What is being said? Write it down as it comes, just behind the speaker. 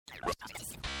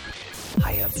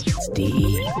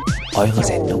Higherbeats.de, eure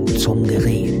Sendung zum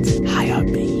Gerät.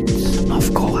 Higherbeats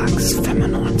auf Korax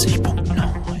 95.9.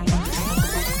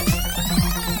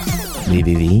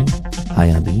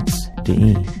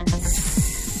 www.higherbeats.de.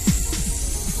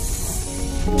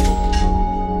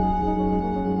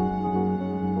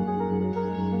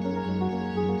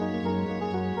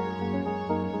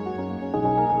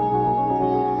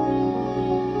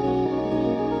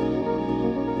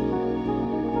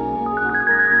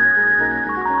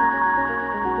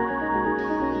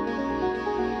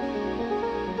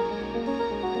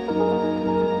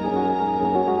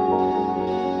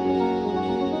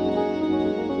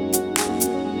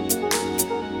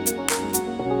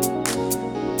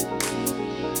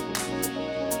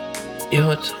 Ihr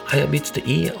hört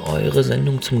Higherbeats.de, eure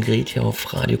Sendung zum Gerät hier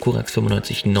auf Radio Korax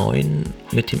 95.9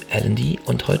 mit dem L&D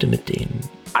und heute mit dem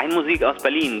Einmusik aus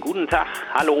Berlin. Guten Tag,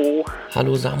 hallo.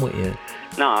 Hallo Samuel.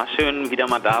 Na, schön wieder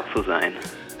mal da zu sein.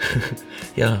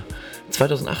 Ja,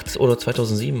 2008 oder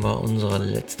 2007 war unsere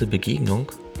letzte Begegnung.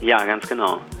 Ja, ganz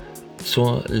genau.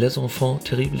 Zur Les Enfants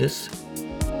Terribles.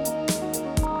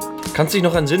 Kannst du dich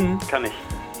noch entsinnen? Kann ich.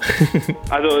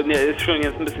 Also, ne, ist schon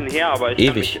jetzt ein bisschen her, aber ich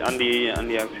Ewig. kann mich an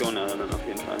die Aktion erinnern, auf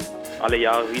jeden Fall. Alle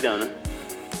Jahre wieder, ne?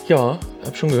 Ja,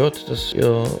 hab schon gehört, dass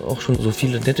ihr auch schon so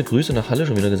viele nette Grüße nach Halle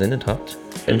schon wieder gesendet habt.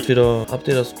 Entweder habt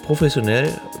ihr das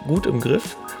professionell gut im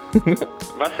Griff.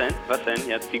 Was denn? Was denn?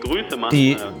 Jetzt die Grüße machen?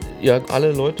 Die ja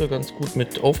alle Leute ganz gut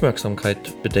mit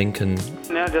Aufmerksamkeit bedenken.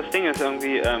 Ja, das Ding ist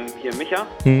irgendwie, hier Micha,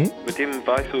 mit dem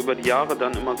war ich so über die Jahre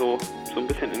dann immer so ein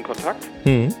bisschen in Kontakt.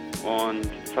 Und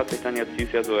es hat sich dann jetzt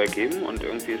dieses Jahr so ergeben und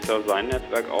irgendwie ist da sein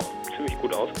Netzwerk auch ziemlich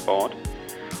gut ausgebaut.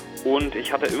 Und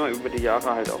ich hatte immer über die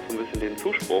Jahre halt auch so ein bisschen den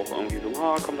Zuspruch, irgendwie so,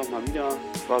 komm doch mal wieder,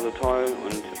 das war so toll.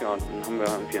 Und ja, dann haben wir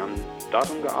irgendwie am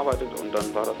Datum gearbeitet und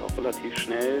dann war das auch relativ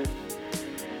schnell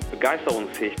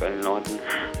begeisterungsfähig bei den Leuten.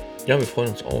 Ja, wir freuen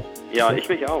uns auch. Ja, ich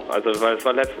mich auch. Also, weil es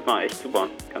war letztes Mal echt super.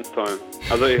 Ganz toll.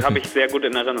 Also, habe ich sehr gut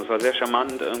in Erinnerung. Es war sehr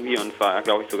charmant irgendwie und es war,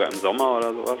 glaube ich, sogar im Sommer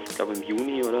oder sowas. Ich glaube, im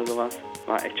Juni oder sowas.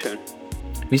 War echt schön.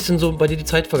 Wie ist denn so bei dir die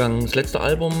Zeit vergangen? Das letzte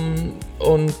Album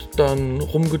und dann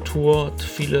rumgetourt,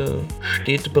 viele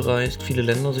Städte bereist, viele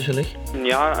Länder sicherlich?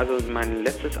 Ja, also mein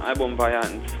letztes Album war ja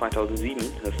in 2007,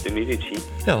 das ist The Medici.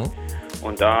 Ja.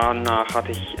 Und danach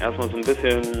hatte ich erstmal so ein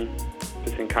bisschen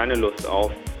keine Lust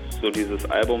auf so dieses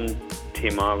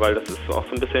Albumthema, weil das ist auch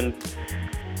so ein bisschen,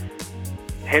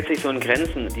 hält sich so in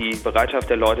Grenzen, die Bereitschaft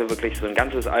der Leute wirklich so ein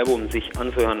ganzes Album sich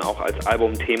anzuhören, auch als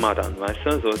Albumthema dann, weißt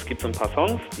du? So, es gibt so ein paar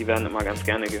Songs, die werden immer ganz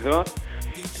gerne gehört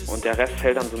und der Rest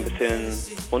fällt dann so ein bisschen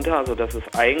runter, sodass es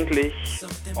eigentlich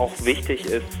auch wichtig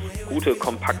ist, gute,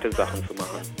 kompakte Sachen zu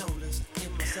machen.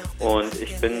 Und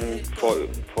ich bin vor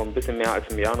ein bisschen mehr als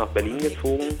einem Jahr nach Berlin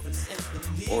gezogen.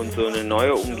 Und so eine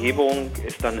neue Umgebung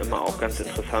ist dann immer auch ganz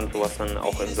interessant, sowas dann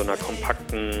auch in so einer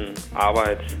kompakten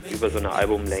Arbeit über so eine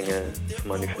Albumlänge zu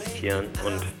manifestieren.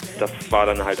 Und das war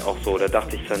dann halt auch so, da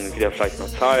dachte ich dann wieder vielleicht noch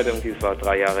Zeit, irgendwie, es war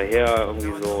 3 Jahre her,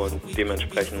 irgendwie so. Und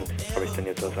dementsprechend habe ich dann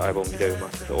jetzt das Album wieder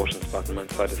gemacht, das Ocean's Button, mein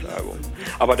zweites Album.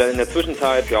 Aber dann in der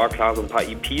Zwischenzeit, ja klar, so ein paar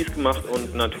EPs gemacht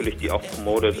und natürlich die auch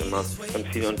promotet, immer ganz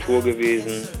viel on Tour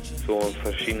gewesen, so in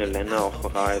verschiedene Länder auch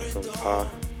bereist, so ein paar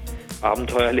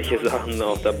abenteuerliche Sachen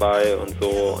auch dabei und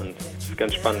so und es ist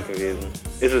ganz spannend gewesen.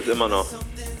 Ist es immer noch.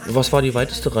 Was war die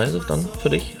weiteste Reise dann für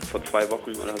dich? Vor 2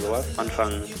 Wochen oder sowas,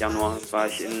 Anfang Januar, war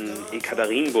ich in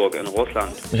Ekaterinburg in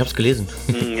Russland. Ich hab's gelesen.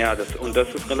 Ja, das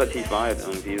ist relativ weit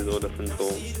irgendwie so. Das sind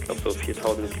so, ich glaube so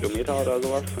 4000 Kilometer oder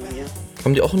sowas von hier.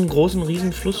 Haben die auch einen großen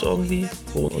Riesenfluss irgendwie,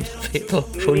 wo unsere Väter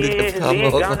schon gekämpft haben? Nee,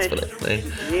 oder gar was nicht. vielleicht?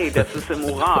 Nein. Nee, das ist im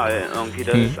Ural irgendwie.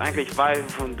 Das ist eigentlich weit,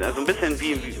 also ein bisschen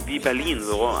wie Berlin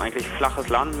so. Eigentlich flaches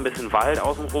Land, ein bisschen Wald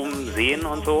außenrum, Seen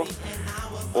und so.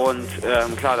 Und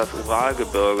klar, das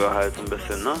Uralgebirge halt so ein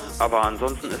bisschen, ne? Aber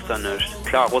ansonsten ist da nichts.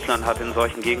 Klar, Russland hat in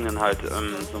solchen Gegenden halt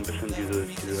so ein bisschen diese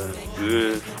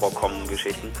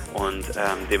Ölvorkommen-Geschichten und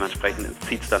dementsprechend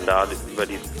zieht es dann da über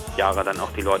die Jahre dann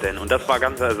auch die Leute hin. Und das war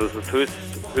also es ist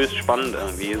höchst spannend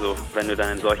irgendwie, so wenn du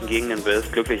dann in solchen Gegenden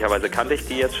bist. Glücklicherweise kannte ich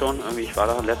die jetzt schon, irgendwie, ich war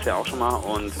da letztes Jahr auch schon mal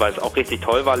und weil es auch richtig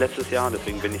toll war letztes Jahr,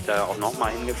 deswegen bin ich da auch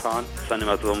nochmal hingefahren. Ist dann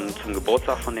immer so zum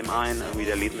Geburtstag von dem einen, irgendwie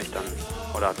der lädt mich dann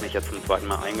oder hat mich jetzt zum 2.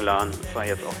 Mal eingeladen. Das war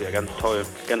jetzt auch wieder ganz toll.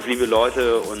 Ganz liebe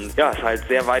Leute und ja, ist halt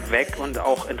sehr weit weg und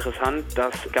auch interessant,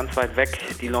 dass ganz weit weg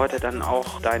die Leute dann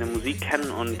auch deine Musik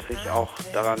kennen und sich auch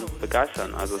daran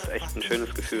begeistern. Also es ist echt ein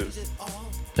schönes Gefühl.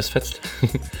 Es fetzt.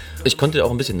 Ich konnte auch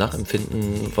ein bisschen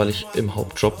nachempfinden, weil ich im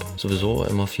Hauptjob sowieso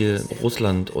immer viel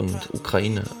Russland und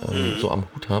Ukraine so am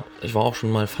Hut habe. Ich war auch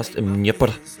schon mal fast im Dnepr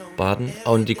baden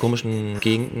und die komischen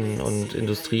Gegenden und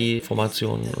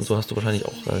Industrieformationen und so hast du wahrscheinlich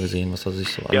auch gesehen, was da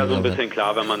sich so Ja, so ein bisschen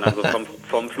klar, wenn man dann so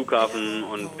vom Flughafen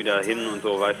und wieder hin und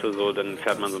so, weißt du, so, dann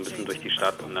fährt man so ein bisschen durch die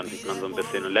Stadt und dann sieht man so ein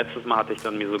bisschen. Und letztes Mal hatte ich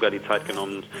dann mir sogar die Zeit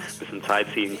genommen, ein bisschen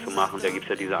Sightseeing zu machen. Da gibt es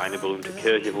ja diese eine berühmte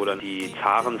Kirche, wo dann die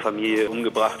Zarenfamilie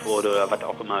umgebracht wurde oder was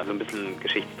auch immer. So ein bisschen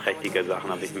geschichtsträchtige Sachen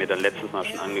habe ich mir dann letztes Mal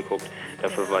schon angeguckt.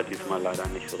 Dafür war diesmal leider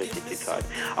nicht so richtig die Zeit.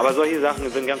 Aber solche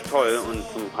Sachen sind ganz toll und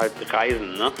so halt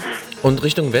Reisen, ne? Und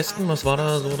Richtung Westen, was war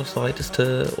da so das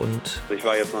Weiteste? Und Also ich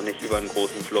war jetzt noch nicht über einen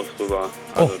großen Fluss rüber.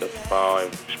 Also das war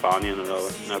Spanien oder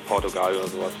Portugal oder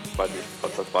sowas. Ich weiß nicht,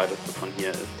 was das Weiteste von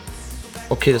hier ist.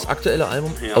 Okay, das aktuelle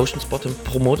Album, Ocean's Bottom,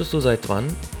 promotest du seit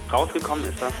wann? Rausgekommen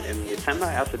ist das im Dezember,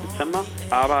 1. Dezember.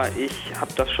 Aber ich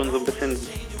habe das schon so ein bisschen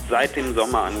seit dem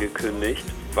Sommer angekündigt,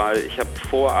 weil ich habe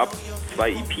vorab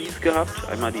 2 EPs gehabt.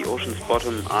 Einmal die Ocean's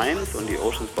Bottom 1 und die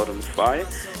Ocean's Bottom 2.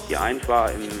 Die 1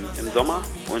 war im Sommer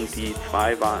und die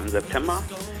 2 war im September.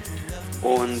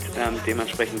 Und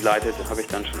dementsprechend habe ich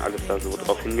dann schon alles da so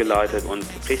drauf hingeleitet. Und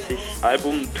richtig,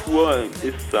 Albumtour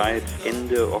ist seit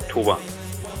Ende Oktober.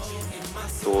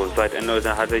 So, seit Ende,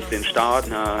 da hatte ich den Start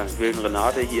einer wilden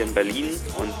Renate hier in Berlin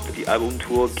und die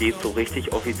Albumtour geht so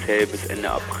richtig offiziell bis Ende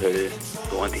April.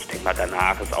 So, und ich denke mal,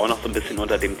 danach ist auch noch so ein bisschen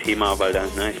unter dem Thema, weil dann,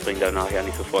 ich bringe danach ja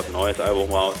nicht sofort ein neues Album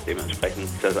raus. Dementsprechend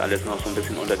ist das alles noch so ein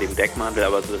bisschen unter dem Deckmantel,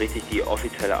 aber so richtig die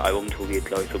offizielle Albumtour geht,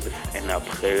 glaube ich, so bis Ende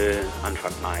April,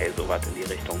 Anfang Mai, so was in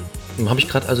die Richtung. Habe ich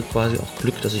gerade also quasi auch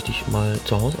Glück, dass ich dich mal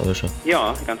zu Hause erwische?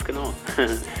 Ja, ganz genau.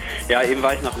 Ja, eben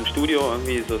war ich noch im Studio,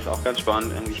 irgendwie so ist auch ganz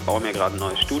spannend. Irgendwie, ich baue mir gerade ein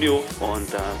neues Studio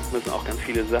und da müssen auch ganz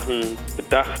viele Sachen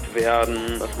bedacht werden,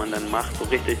 was man dann macht, so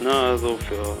richtig, ne, so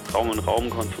für Raum- und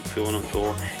Raumkonstruktion und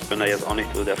so. Ich bin da jetzt auch nicht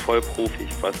so der Vollprofi,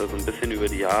 ich weiß da so ein bisschen über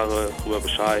die Jahre drüber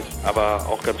Bescheid, aber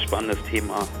auch ganz spannendes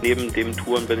Thema. Neben dem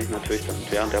Touren bin ich natürlich dann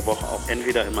während der Woche auch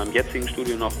entweder in meinem jetzigen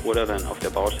Studio noch oder dann auf der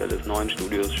Baustelle des neuen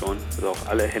Studios schon. Also auch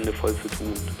alle Hände voll zu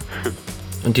tun.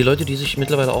 Und die Leute, die sich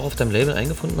mittlerweile auch auf deinem Label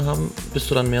eingefunden haben, bist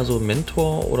du dann mehr so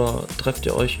Mentor oder trefft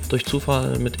ihr euch durch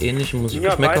Zufall mit ähnlichen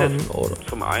Musikgeschmäckern? Ja, oder?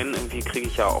 Zum einen irgendwie kriege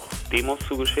ich ja auch Demos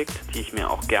zugeschickt, die ich mir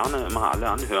auch gerne immer alle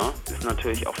anhöre. Ist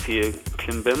natürlich auch viel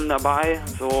Klimbim dabei,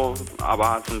 so,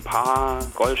 aber so ein paar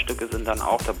Goldstücke sind dann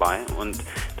auch dabei und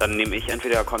dann nehme ich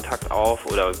entweder Kontakt auf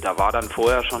oder da war dann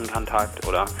vorher schon Kontakt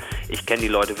oder ich kenne die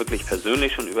Leute wirklich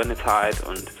persönlich schon über eine Zeit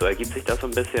und so ergibt sich das so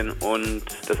ein bisschen und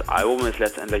das Album ist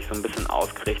letztendlich so ein bisschen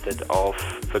ausgerichtet auf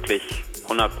wirklich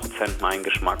 100% meinen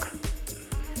Geschmack.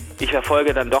 Ich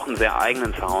verfolge dann doch einen sehr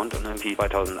eigenen Sound und irgendwie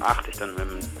 2008 ich dann mit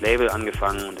dem Label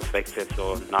angefangen und das wächst jetzt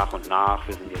so nach und nach.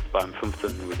 Wir sind jetzt beim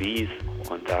 15. Release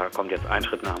und da kommt jetzt ein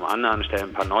Schritt nach dem anderen, stellen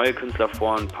ein paar neue Künstler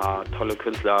vor, ein paar tolle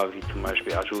Künstler wie zum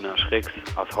Beispiel Arjuna Schricks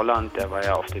aus Holland, der war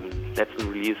ja auf dem letzten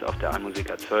Release auf der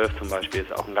Einmusik 12 zum Beispiel,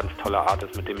 ist auch ein ganz toller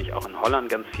Artist, mit dem ich auch in Holland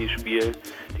ganz viel spiele.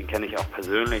 Den kenne ich auch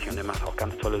persönlich und der macht auch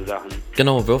ganz tolle Sachen.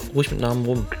 Genau, wirf ruhig mit Namen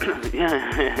rum.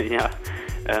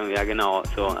 Ja, genau.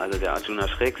 So, also der Arjuna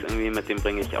Schricks, irgendwie, mit dem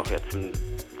bringe ich auch jetzt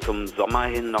zum Sommer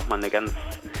hin nochmal eine ganz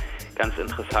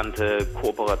interessante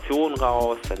Kooperation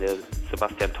raus. Dann der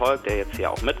Sebastian Tolk, der jetzt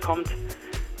hier auch mitkommt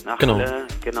nach Halle.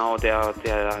 Genau, da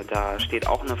steht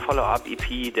auch eine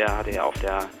Follow-up-EP. Der hatte ja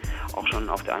auch schon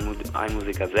auf der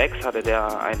Einmusiker 6 hatte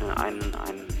der einen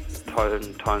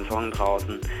tollen Song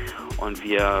draußen. Und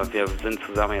wir sind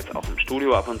zusammen jetzt auch im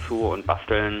Studio ab und zu und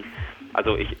basteln.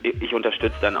 Also ich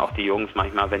unterstütze dann auch die Jungs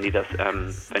manchmal, wenn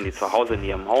die zu Hause in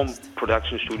ihrem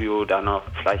Home-Production-Studio da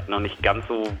vielleicht noch nicht ganz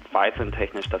so weit sind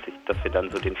technisch, dass wir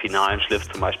dann so den finalen Schliff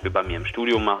zum Beispiel bei mir im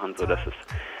Studio machen. So, das ist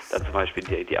dann zum Beispiel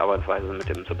die Arbeitsweise mit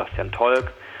dem Sebastian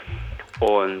Tolk.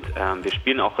 Und wir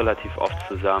spielen auch relativ oft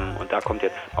zusammen und da kommt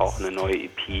jetzt auch eine neue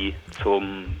EP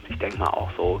ich denke mal auch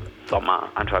so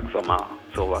Anfang Sommer,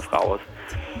 sowas raus.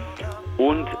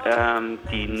 Und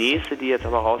die nächste, die jetzt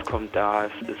aber rauskommt,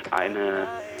 ist eine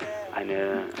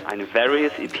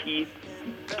Various EP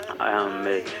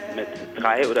mit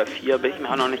 3 oder 4, bin ich mir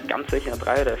auch noch nicht ganz sicher,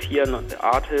 3 oder 4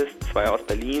 Artists, 2 aus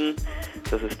Berlin.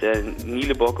 Das ist der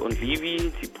Nielebock und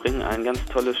Livi, die bringen ein ganz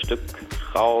tolles Stück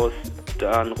raus.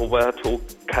 Dann Roberto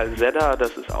Calzeda,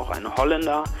 das ist auch ein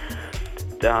Holländer.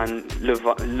 Dann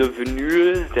Le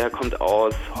Vinyl, der kommt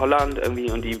aus Holland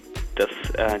irgendwie und die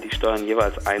steuern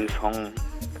jeweils einen Song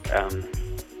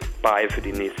bei für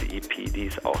die nächste EP, die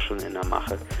ist auch schon in der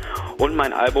Mache. Und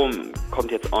mein Album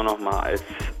kommt jetzt auch nochmal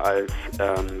als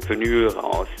Vinyl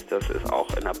raus, das ist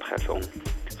auch in der Pressung.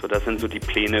 So, das sind so die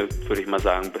Pläne, würde ich mal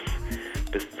sagen,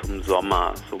 bis zum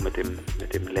Sommer, so mit dem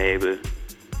Label.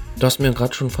 Du hast mir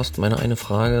gerade schon fast meine eine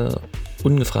Frage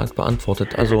ungefragt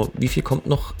beantwortet. Also wie viel kommt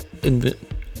noch in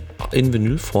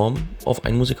Vinylform auf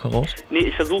Einmusik heraus? Nee,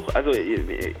 ich versuche, also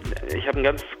ich habe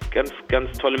eine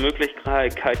ganz tolle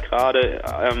Möglichkeit gerade,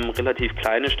 relativ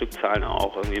kleine Stückzahlen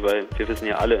auch irgendwie, weil wir wissen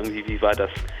ja alle irgendwie, wie weit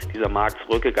dieser Markt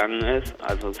zurückgegangen ist.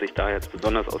 Also sich da jetzt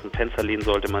besonders aus dem Fenster lehnen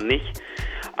sollte man nicht.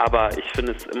 Aber ich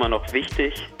finde es immer noch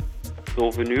wichtig,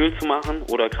 so Vinyl zu machen,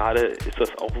 oder gerade ist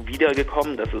das auch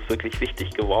wiedergekommen, dass es wirklich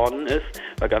wichtig geworden ist,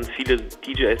 weil ganz viele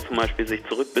DJs zum Beispiel sich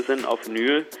zurückbesinnen auf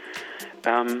Vinyl,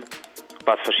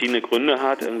 was verschiedene Gründe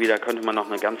hat. Irgendwie, da könnte man noch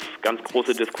eine ganz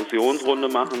große Diskussionsrunde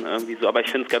machen, irgendwie so. Aber ich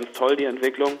finde es ganz toll, die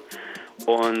Entwicklung.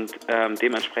 Und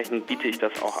dementsprechend biete ich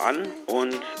das auch an.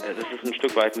 Und das ist ein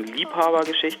Stück weit eine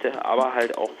Liebhabergeschichte, aber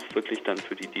halt auch wirklich dann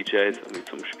für die DJs irgendwie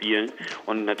zum Spielen.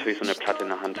 Und natürlich so eine Platte in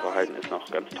der Hand zu halten, ist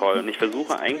noch ganz toll. Und ich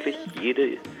versuche eigentlich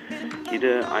jede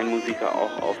Einmusiker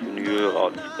auch auf Vinyl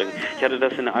rauszubringen. Ich hatte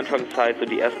das in der Anfangszeit, so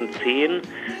die ersten 10,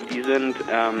 die sind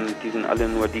alle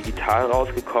nur digital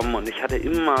rausgekommen. Und ich hatte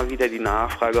immer wieder die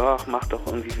Nachfrage, ach, mach doch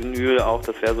irgendwie Vinyl auch,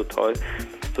 das wäre so toll.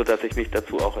 Sodass ich mich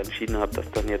dazu auch entschieden habe, dass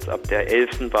dann jetzt ab der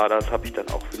 11. war das, habe ich dann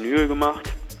auch Vinyl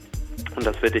gemacht. Und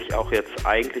das werde ich auch jetzt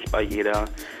eigentlich bei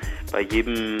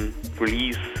jedem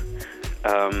Release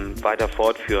weiter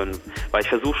fortführen. Weil ich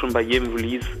versuche schon bei jedem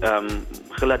Release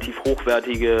relativ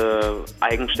hochwertige,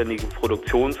 eigenständige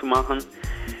Produktionen zu machen,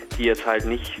 die jetzt halt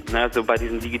nicht, so bei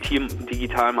diesem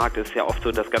Digitalmarkt ist es ja oft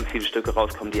so, dass ganz viele Stücke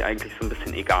rauskommen, die eigentlich so ein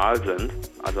bisschen egal sind.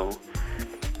 Also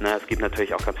es gibt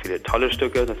natürlich auch ganz viele tolle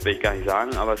Stücke, das will ich gar nicht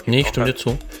sagen, aber es gibt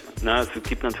es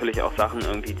gibt natürlich auch Sachen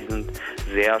irgendwie, die sind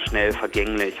sehr schnell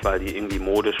vergänglich, weil die irgendwie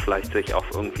modisch vielleicht sich auf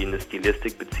irgendwie eine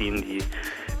Stilistik beziehen, die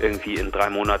irgendwie in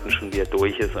 3 Monaten schon wieder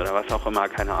durch ist oder was auch immer,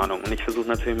 keine Ahnung. Und ich versuche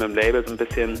natürlich mit dem Label so ein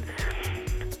bisschen,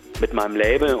 mit meinem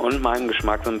Label und meinem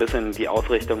Geschmack so ein bisschen die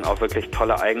Ausrichtung auf wirklich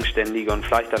tolle, eigenständige und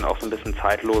vielleicht dann auch so ein bisschen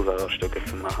zeitlosere Stücke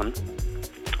zu machen.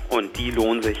 Und die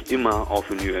lohnen sich immer auf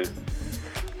Vinyl.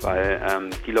 Weil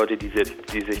die Leute, die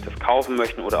sich das kaufen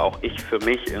möchten, oder auch ich für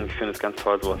mich, irgendwie finde es ganz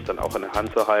toll, sowas dann auch in der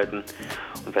Hand zu halten.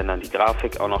 Und wenn dann die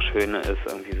Grafik auch noch schöne ist,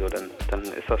 irgendwie so, dann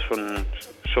ist das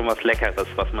schon was Leckeres,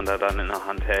 was man da dann in der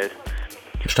Hand hält.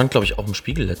 Stand, glaube ich, auch im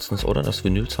Spiegel letztens, oder? Dass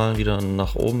Vinylzahlen wieder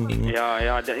nach oben gingen.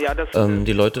 Ja, das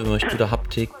die Leute möchten wieder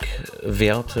Haptik,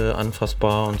 Werte,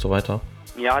 anfassbar und so weiter.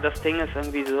 Ja, das Ding ist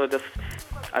irgendwie so,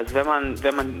 also wenn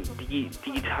man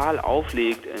digital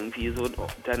auflegt irgendwie so,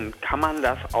 dann kann man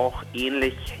das auch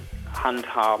ähnlich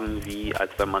handhaben, wie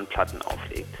als wenn man Platten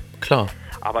auflegt. Klar.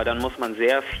 Aber dann muss man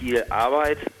sehr viel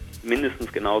Arbeit,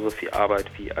 mindestens genauso viel Arbeit,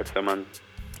 wie als wenn man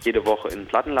jede Woche in den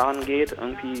Plattenladen geht,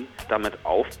 irgendwie damit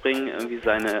aufbringen, irgendwie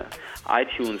seine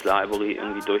iTunes-Library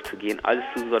irgendwie durchzugehen, alles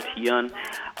zu sortieren,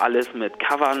 alles mit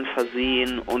Covern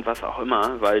versehen und was auch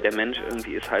immer, weil der Mensch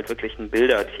irgendwie ist halt wirklich ein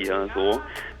Bildertier, so.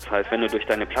 Das heißt, wenn du durch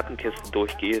deine Plattenkiste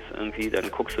durchgehst irgendwie,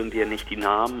 dann guckst du dir nicht die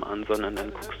Namen an, sondern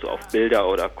dann guckst du auf Bilder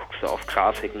oder guckst du auf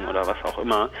Grafiken oder was auch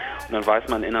immer, und dann weiß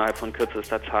man innerhalb von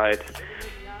kürzester Zeit,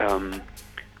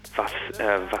 was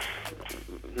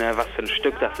für ein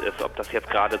Stück das ist, ob das jetzt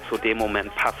gerade zu dem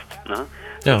Moment passt. Ne?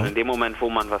 Ja. Also in dem Moment, wo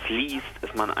man was liest,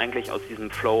 ist man eigentlich aus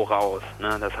diesem Flow raus.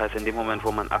 Ne? Das heißt, in dem Moment,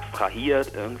 wo man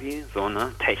abstrahiert irgendwie, so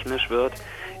technisch wird,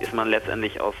 ist man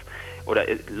letztendlich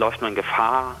läuft man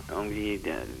Gefahr, irgendwie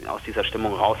aus dieser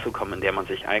Stimmung rauszukommen, in der man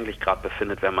sich eigentlich gerade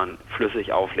befindet, wenn man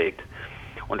flüssig auflegt.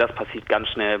 Und das passiert ganz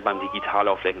schnell beim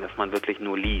Digitalauflegen, dass man wirklich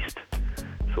nur liest.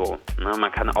 So,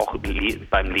 man kann auch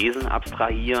beim Lesen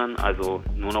abstrahieren, also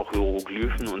nur noch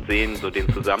Hieroglyphen und sehen so den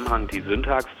Zusammenhang, die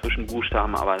Syntax zwischen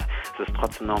Buchstaben, aber es ist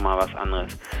trotzdem nochmal was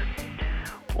anderes.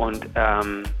 Und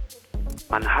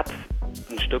man hat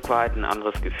ein Stück weit ein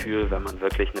anderes Gefühl, wenn man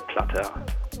wirklich eine Platte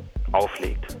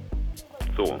auflegt.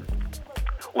 So.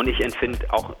 Und ich empfinde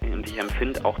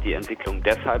auch die Entwicklung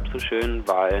deshalb so schön,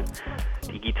 weil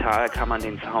digital kann man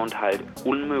den Sound halt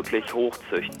unmöglich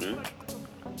hochzüchten.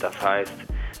 Das heißt,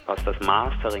 was das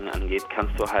Mastering angeht,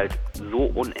 kannst du halt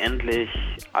so unendlich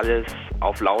alles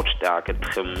auf Lautstärke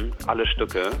trimmen, alle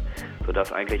Stücke,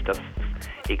 sodass eigentlich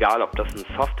egal ob das ein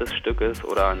softes Stück ist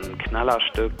oder ein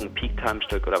Knallerstück, ein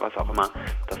Peak-Time-Stück oder was auch immer,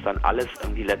 dass dann alles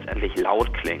irgendwie letztendlich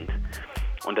laut klingt.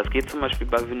 Und das geht zum Beispiel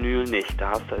bei Vinyl nicht,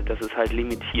 das ist halt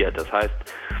limitiert. Das heißt,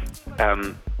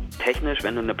 technisch,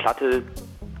 wenn du eine Platte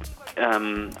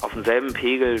auf demselben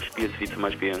Pegel spielst wie zum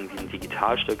Beispiel irgendwie ein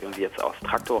Digitalstück, irgendwie jetzt aus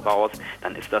Traktor raus,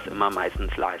 dann ist das immer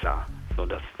meistens leiser. So,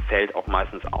 das fällt auch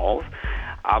meistens auf.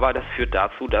 Aber das führt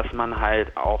dazu, dass man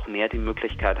halt auch mehr die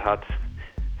Möglichkeit hat,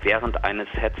 während eines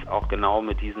Sets auch genau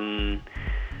mit diesen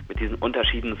diesen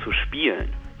Unterschieden zu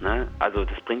spielen. Ne? Also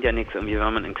das bringt ja nichts, irgendwie,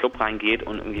 wenn man in den Club reingeht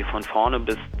und irgendwie von vorne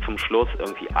bis zum Schluss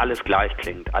irgendwie alles gleich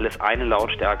klingt. Alles eine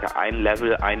Lautstärke, ein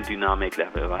Level, ein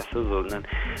Dynamiklevel, weißt du? So, und dann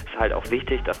ist halt auch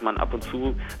wichtig, dass man ab und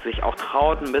zu sich auch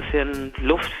traut, ein bisschen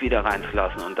Luft wieder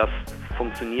reinzulassen. Und das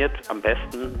funktioniert am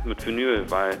besten mit Vinyl,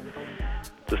 weil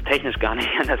das technisch gar nicht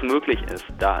anders möglich ist,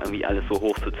 da irgendwie alles so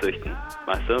hoch zu züchten,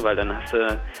 weißt du? Weil dann hast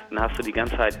du die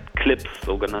ganze Zeit Clips,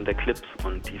 sogenannte Clips,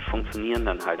 und die funktionieren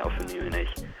dann halt auf Vinyl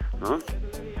nicht. Ne?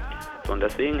 So, und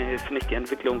deswegen finde ich die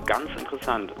Entwicklung ganz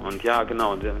interessant. Und ja,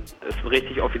 genau, es ist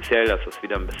richtig offiziell, dass es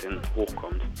wieder ein bisschen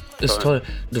hochkommt. Ist toll.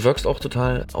 Du wirkst auch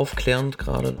total aufklärend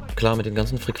gerade. Klar, mit den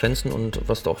ganzen Frequenzen und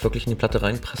was du auch wirklich in die Platte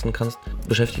reinpressen kannst,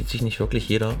 beschäftigt sich nicht wirklich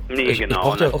jeder. Nee, ich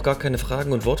brauche dir ne? auch gar keine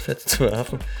Fragen und Wortfetzen zu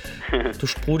werfen. Du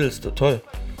sprudelst, toll.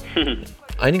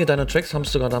 Einige deiner Tracks haben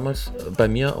es sogar damals bei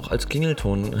mir auch als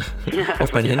Klingelton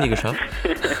auf mein Handy geschafft.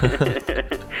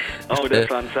 Oh, das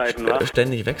waren Zeiten, wa?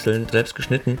 Ständig wechseln, selbst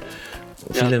geschnitten.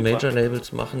 Viele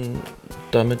Major-Labels machen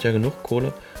damit ja genug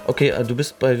Kohle. Okay, du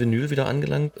bist bei Vinyl wieder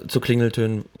angelangt. Zu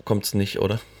Klingeltönen kommt's nicht,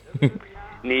 oder?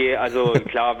 Nee, also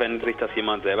klar, wenn sich das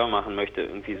jemand selber machen möchte,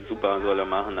 irgendwie super, soll er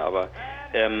machen, aber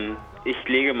ich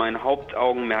lege mein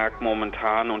Hauptaugenmerk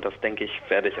momentan, und das denke ich,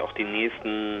 werde ich auch die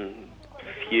nächsten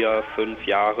 4, 5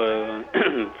 Jahre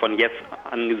von jetzt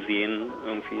angesehen,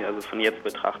 irgendwie, also von jetzt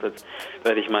betrachtet,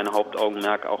 werde ich mein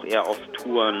Hauptaugenmerk auch eher aufs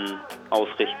Touren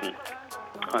ausrichten.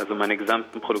 Also meine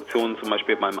gesamten Produktionen, zum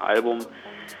Beispiel beim Album,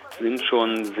 sind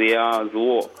schon sehr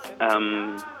so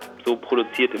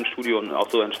produziert im Studio und auch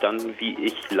so entstanden, wie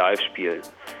ich live spiele.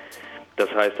 Das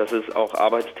heißt, das ist auch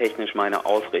arbeitstechnisch meine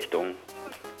Ausrichtung.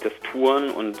 Das Touren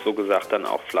und so gesagt dann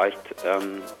auch vielleicht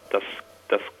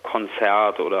das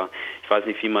Konzert, oder ich weiß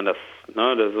nicht, wie man das,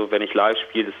 ne, also wenn ich live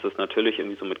spiele, ist das natürlich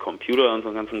irgendwie so mit Computer und so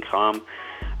einem ganzen Kram,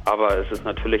 aber es ist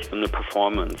natürlich so eine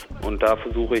Performance, und da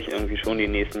versuche ich irgendwie schon die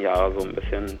nächsten Jahre so ein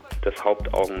bisschen das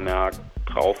Hauptaugenmerk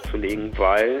draufzulegen,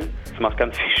 weil es macht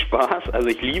ganz viel Spaß, also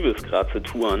ich liebe es gerade zu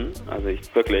touren, also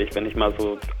wenn ich mal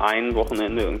so ein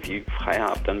Wochenende irgendwie frei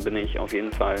habe, dann bin ich auf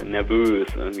jeden Fall nervös,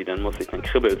 irgendwie, dann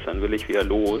kribbelt's, dann will ich wieder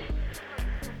los.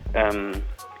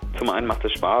 Zum einen macht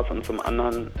es Spaß und zum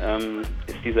anderen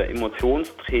ist dieser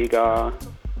Emotionsträger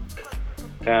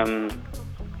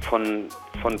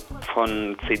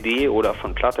von CD oder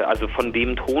von Platte, also von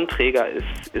dem Tonträger ist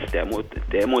der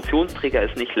Emotionsträger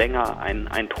ist nicht länger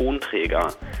ein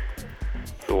Tonträger.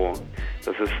 So,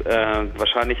 das ist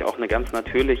wahrscheinlich auch eine ganz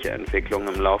natürliche Entwicklung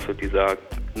im Laufe dieser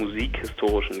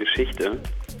musikhistorischen Geschichte,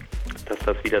 dass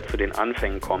das wieder zu den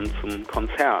Anfängen kommt zum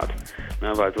Konzert,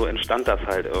 ne, weil so entstand das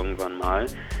halt irgendwann mal.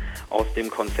 Aus dem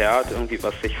Konzert, irgendwie,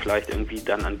 was sich vielleicht irgendwie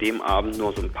dann an dem Abend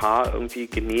nur so ein paar irgendwie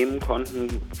genehmen konnten,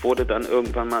 wurde dann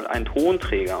irgendwann mal ein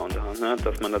Tonträger, und ne,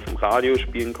 dass man das im Radio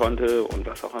spielen konnte und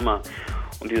was auch immer.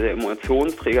 Und dieser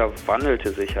Emotionsträger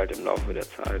wandelte sich halt im Laufe der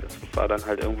Zeit. Das war dann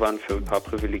halt irgendwann für ein paar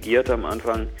Privilegierte am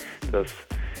Anfang das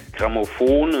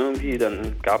Grammophon irgendwie,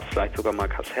 dann gab es vielleicht sogar mal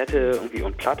Kassette irgendwie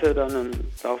und Platte dann im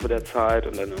Laufe der Zeit,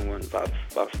 und dann irgendwann war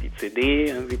es die CD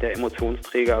irgendwie der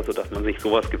Emotionsträger, sodass man sich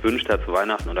sowas gewünscht hat zu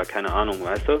Weihnachten oder keine Ahnung,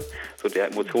 weißt du? So der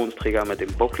Emotionsträger mit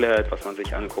dem Booklet, was man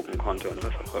sich angucken konnte und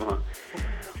was auch immer.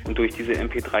 Und durch diese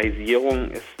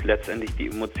MP3-Isierung ist letztendlich die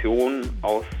Emotion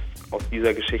aus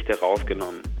dieser Geschichte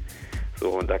rausgenommen. So,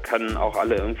 und da können auch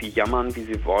alle irgendwie jammern, wie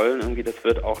sie wollen, irgendwie, das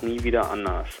wird auch nie wieder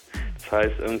anders. Das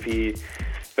heißt irgendwie,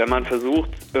 wenn man versucht,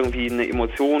 irgendwie eine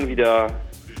Emotion wieder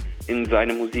in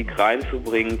seine Musik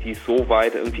reinzubringen, die so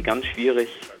weit irgendwie ganz schwierig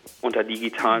unter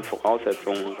digitalen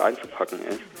Voraussetzungen reinzupacken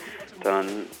ist, dann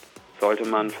sollte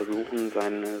man versuchen,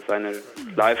 seine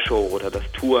Live-Show oder das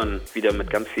Touren wieder mit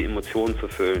ganz viel Emotionen zu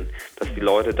füllen, dass die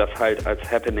Leute das halt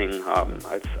als Happening haben,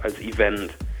 als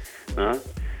Event. Ne?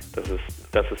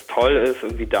 Dass es toll ist,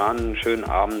 irgendwie da einen schönen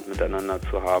Abend miteinander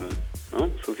zu haben.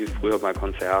 Ne? So wie früher bei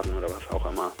Konzerten oder was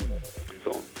auch immer.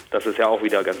 So. Das ist ja auch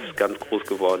wieder ganz, ganz groß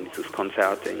geworden, dieses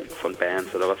Konzertding von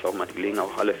Bands oder was auch immer. Die legen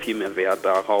auch alle viel mehr Wert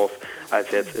darauf, als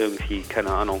jetzt irgendwie, keine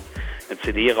Ahnung, eine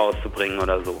CD rauszubringen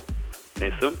oder so.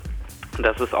 Weißt du? Und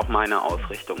das ist auch meine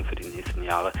Ausrichtung für die nächsten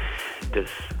Jahre.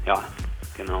 Ja,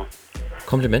 genau.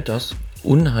 Kompliment, du hast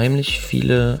unheimlich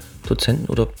viele Dozenten-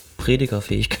 oder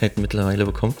Predigerfähigkeiten mittlerweile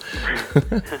bekommen.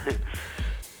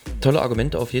 Tolle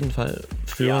Argumente auf jeden Fall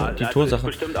für die Toursache.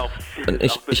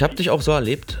 Ich habe dich auch so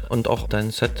erlebt und auch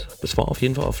dein Set, es war auf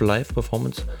jeden Fall auf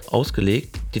Live-Performance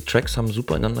ausgelegt. Die Tracks haben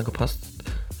super ineinander gepasst.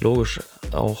 Logisch,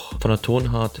 auch von der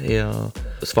Tonart her.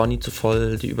 Es war nie zu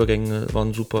voll, die Übergänge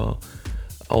waren super.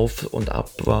 Auf und Ab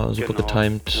war super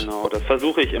getimed. Genau, das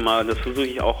versuche ich immer. Das versuche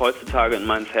ich auch heutzutage in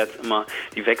meinen Sets immer.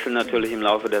 Die wechseln natürlich im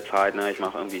Laufe der Zeit. Ne? Ich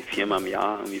mache irgendwie 4-mal im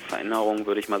Jahr irgendwie Veränderungen,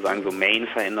 würde ich mal sagen, so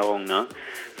Main-Veränderungen. Ne?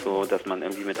 So, dass man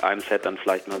irgendwie mit einem Set dann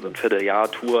vielleicht mal so ein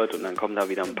Vierteljahr tourt und dann kommen da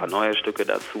wieder ein paar neue Stücke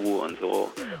dazu und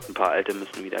so. Ein paar alte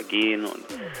müssen wieder gehen und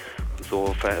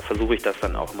so versuche ich das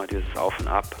dann auch immer, dieses Auf und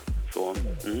Ab. So,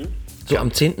 So, am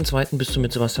 10.2. bist du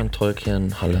mit Sebastian Tolk hier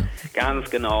in Halle. Ganz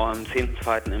genau, am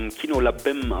 10.2. im Kino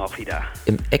Labim auch wieder.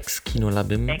 Im Ex-Kino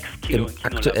Labim, im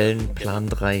aktuellen Plan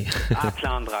 3.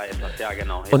 Plan 3 ist das, ja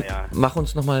genau. Und ja. mach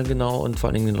uns nochmal genau und vor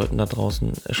allen Dingen den Leuten da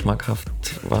draußen schmackhaft,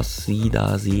 was sie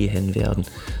da sehen werden.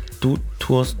 Du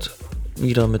tourst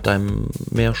wieder mit deinem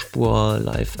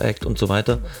Mehrspur-Live-Act und so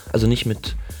weiter. Also nicht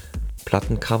mit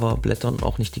Plattencoverblättern,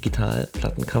 auch nicht digital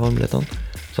Plattencoverblättern,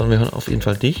 sondern wir hören auf jeden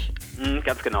Fall dich.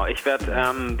 Ganz genau. Ich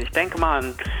denke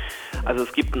mal, also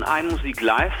es gibt ein Einmusik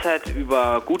Live-Set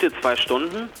über gute 2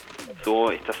 Stunden.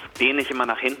 So, das dehne ich immer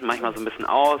nach hinten manchmal so ein bisschen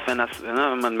aus, wenn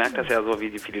man merkt das ja so, wie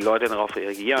die Leute darauf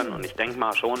reagieren und ich denke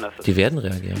mal schon, dass die werden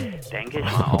reagieren. Denke ich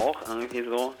mal auch, irgendwie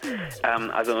so.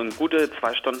 Also eine gute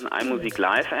 2 Stunden Einmusik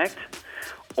Live-Act.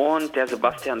 Und der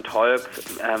Sebastian Tolk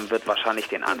wird wahrscheinlich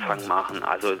den Anfang machen.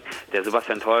 Also der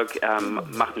Sebastian Tolk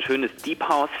macht ein schönes Deep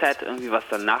House Set, irgendwie was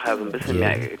dann nachher so ein bisschen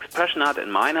mehr Expression hat in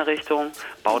meine Richtung,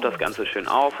 baut das Ganze schön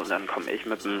auf und dann komme ich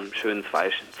mit einem schönen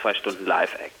 2 Stunden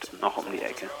Live-Act noch um die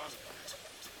Ecke.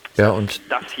 Ja, und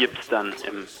das gibt's dann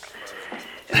im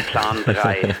Plan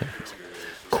 3.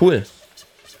 Cool.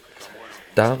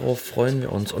 Darauf freuen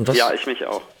wir uns. Und was, ja, ich mich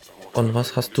auch. Und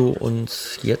was hast du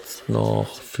uns jetzt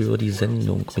noch für die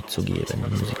Sendung mitzugeben,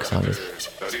 musikalisch?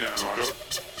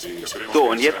 So,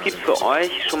 und jetzt gibt es für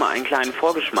euch schon mal einen kleinen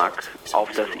Vorgeschmack auf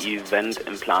das Event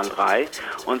im Plan 3.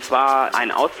 Und zwar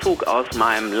ein Auszug aus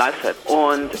meinem Live-Set.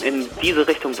 Und in diese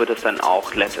Richtung wird es dann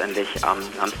auch letztendlich am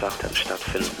Samstag dann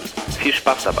stattfinden. Viel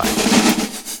Spaß dabei.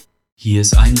 Hier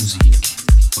ist Einmusik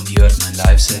und ihr hört mein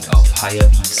Live-Set auf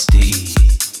higherbeats.de.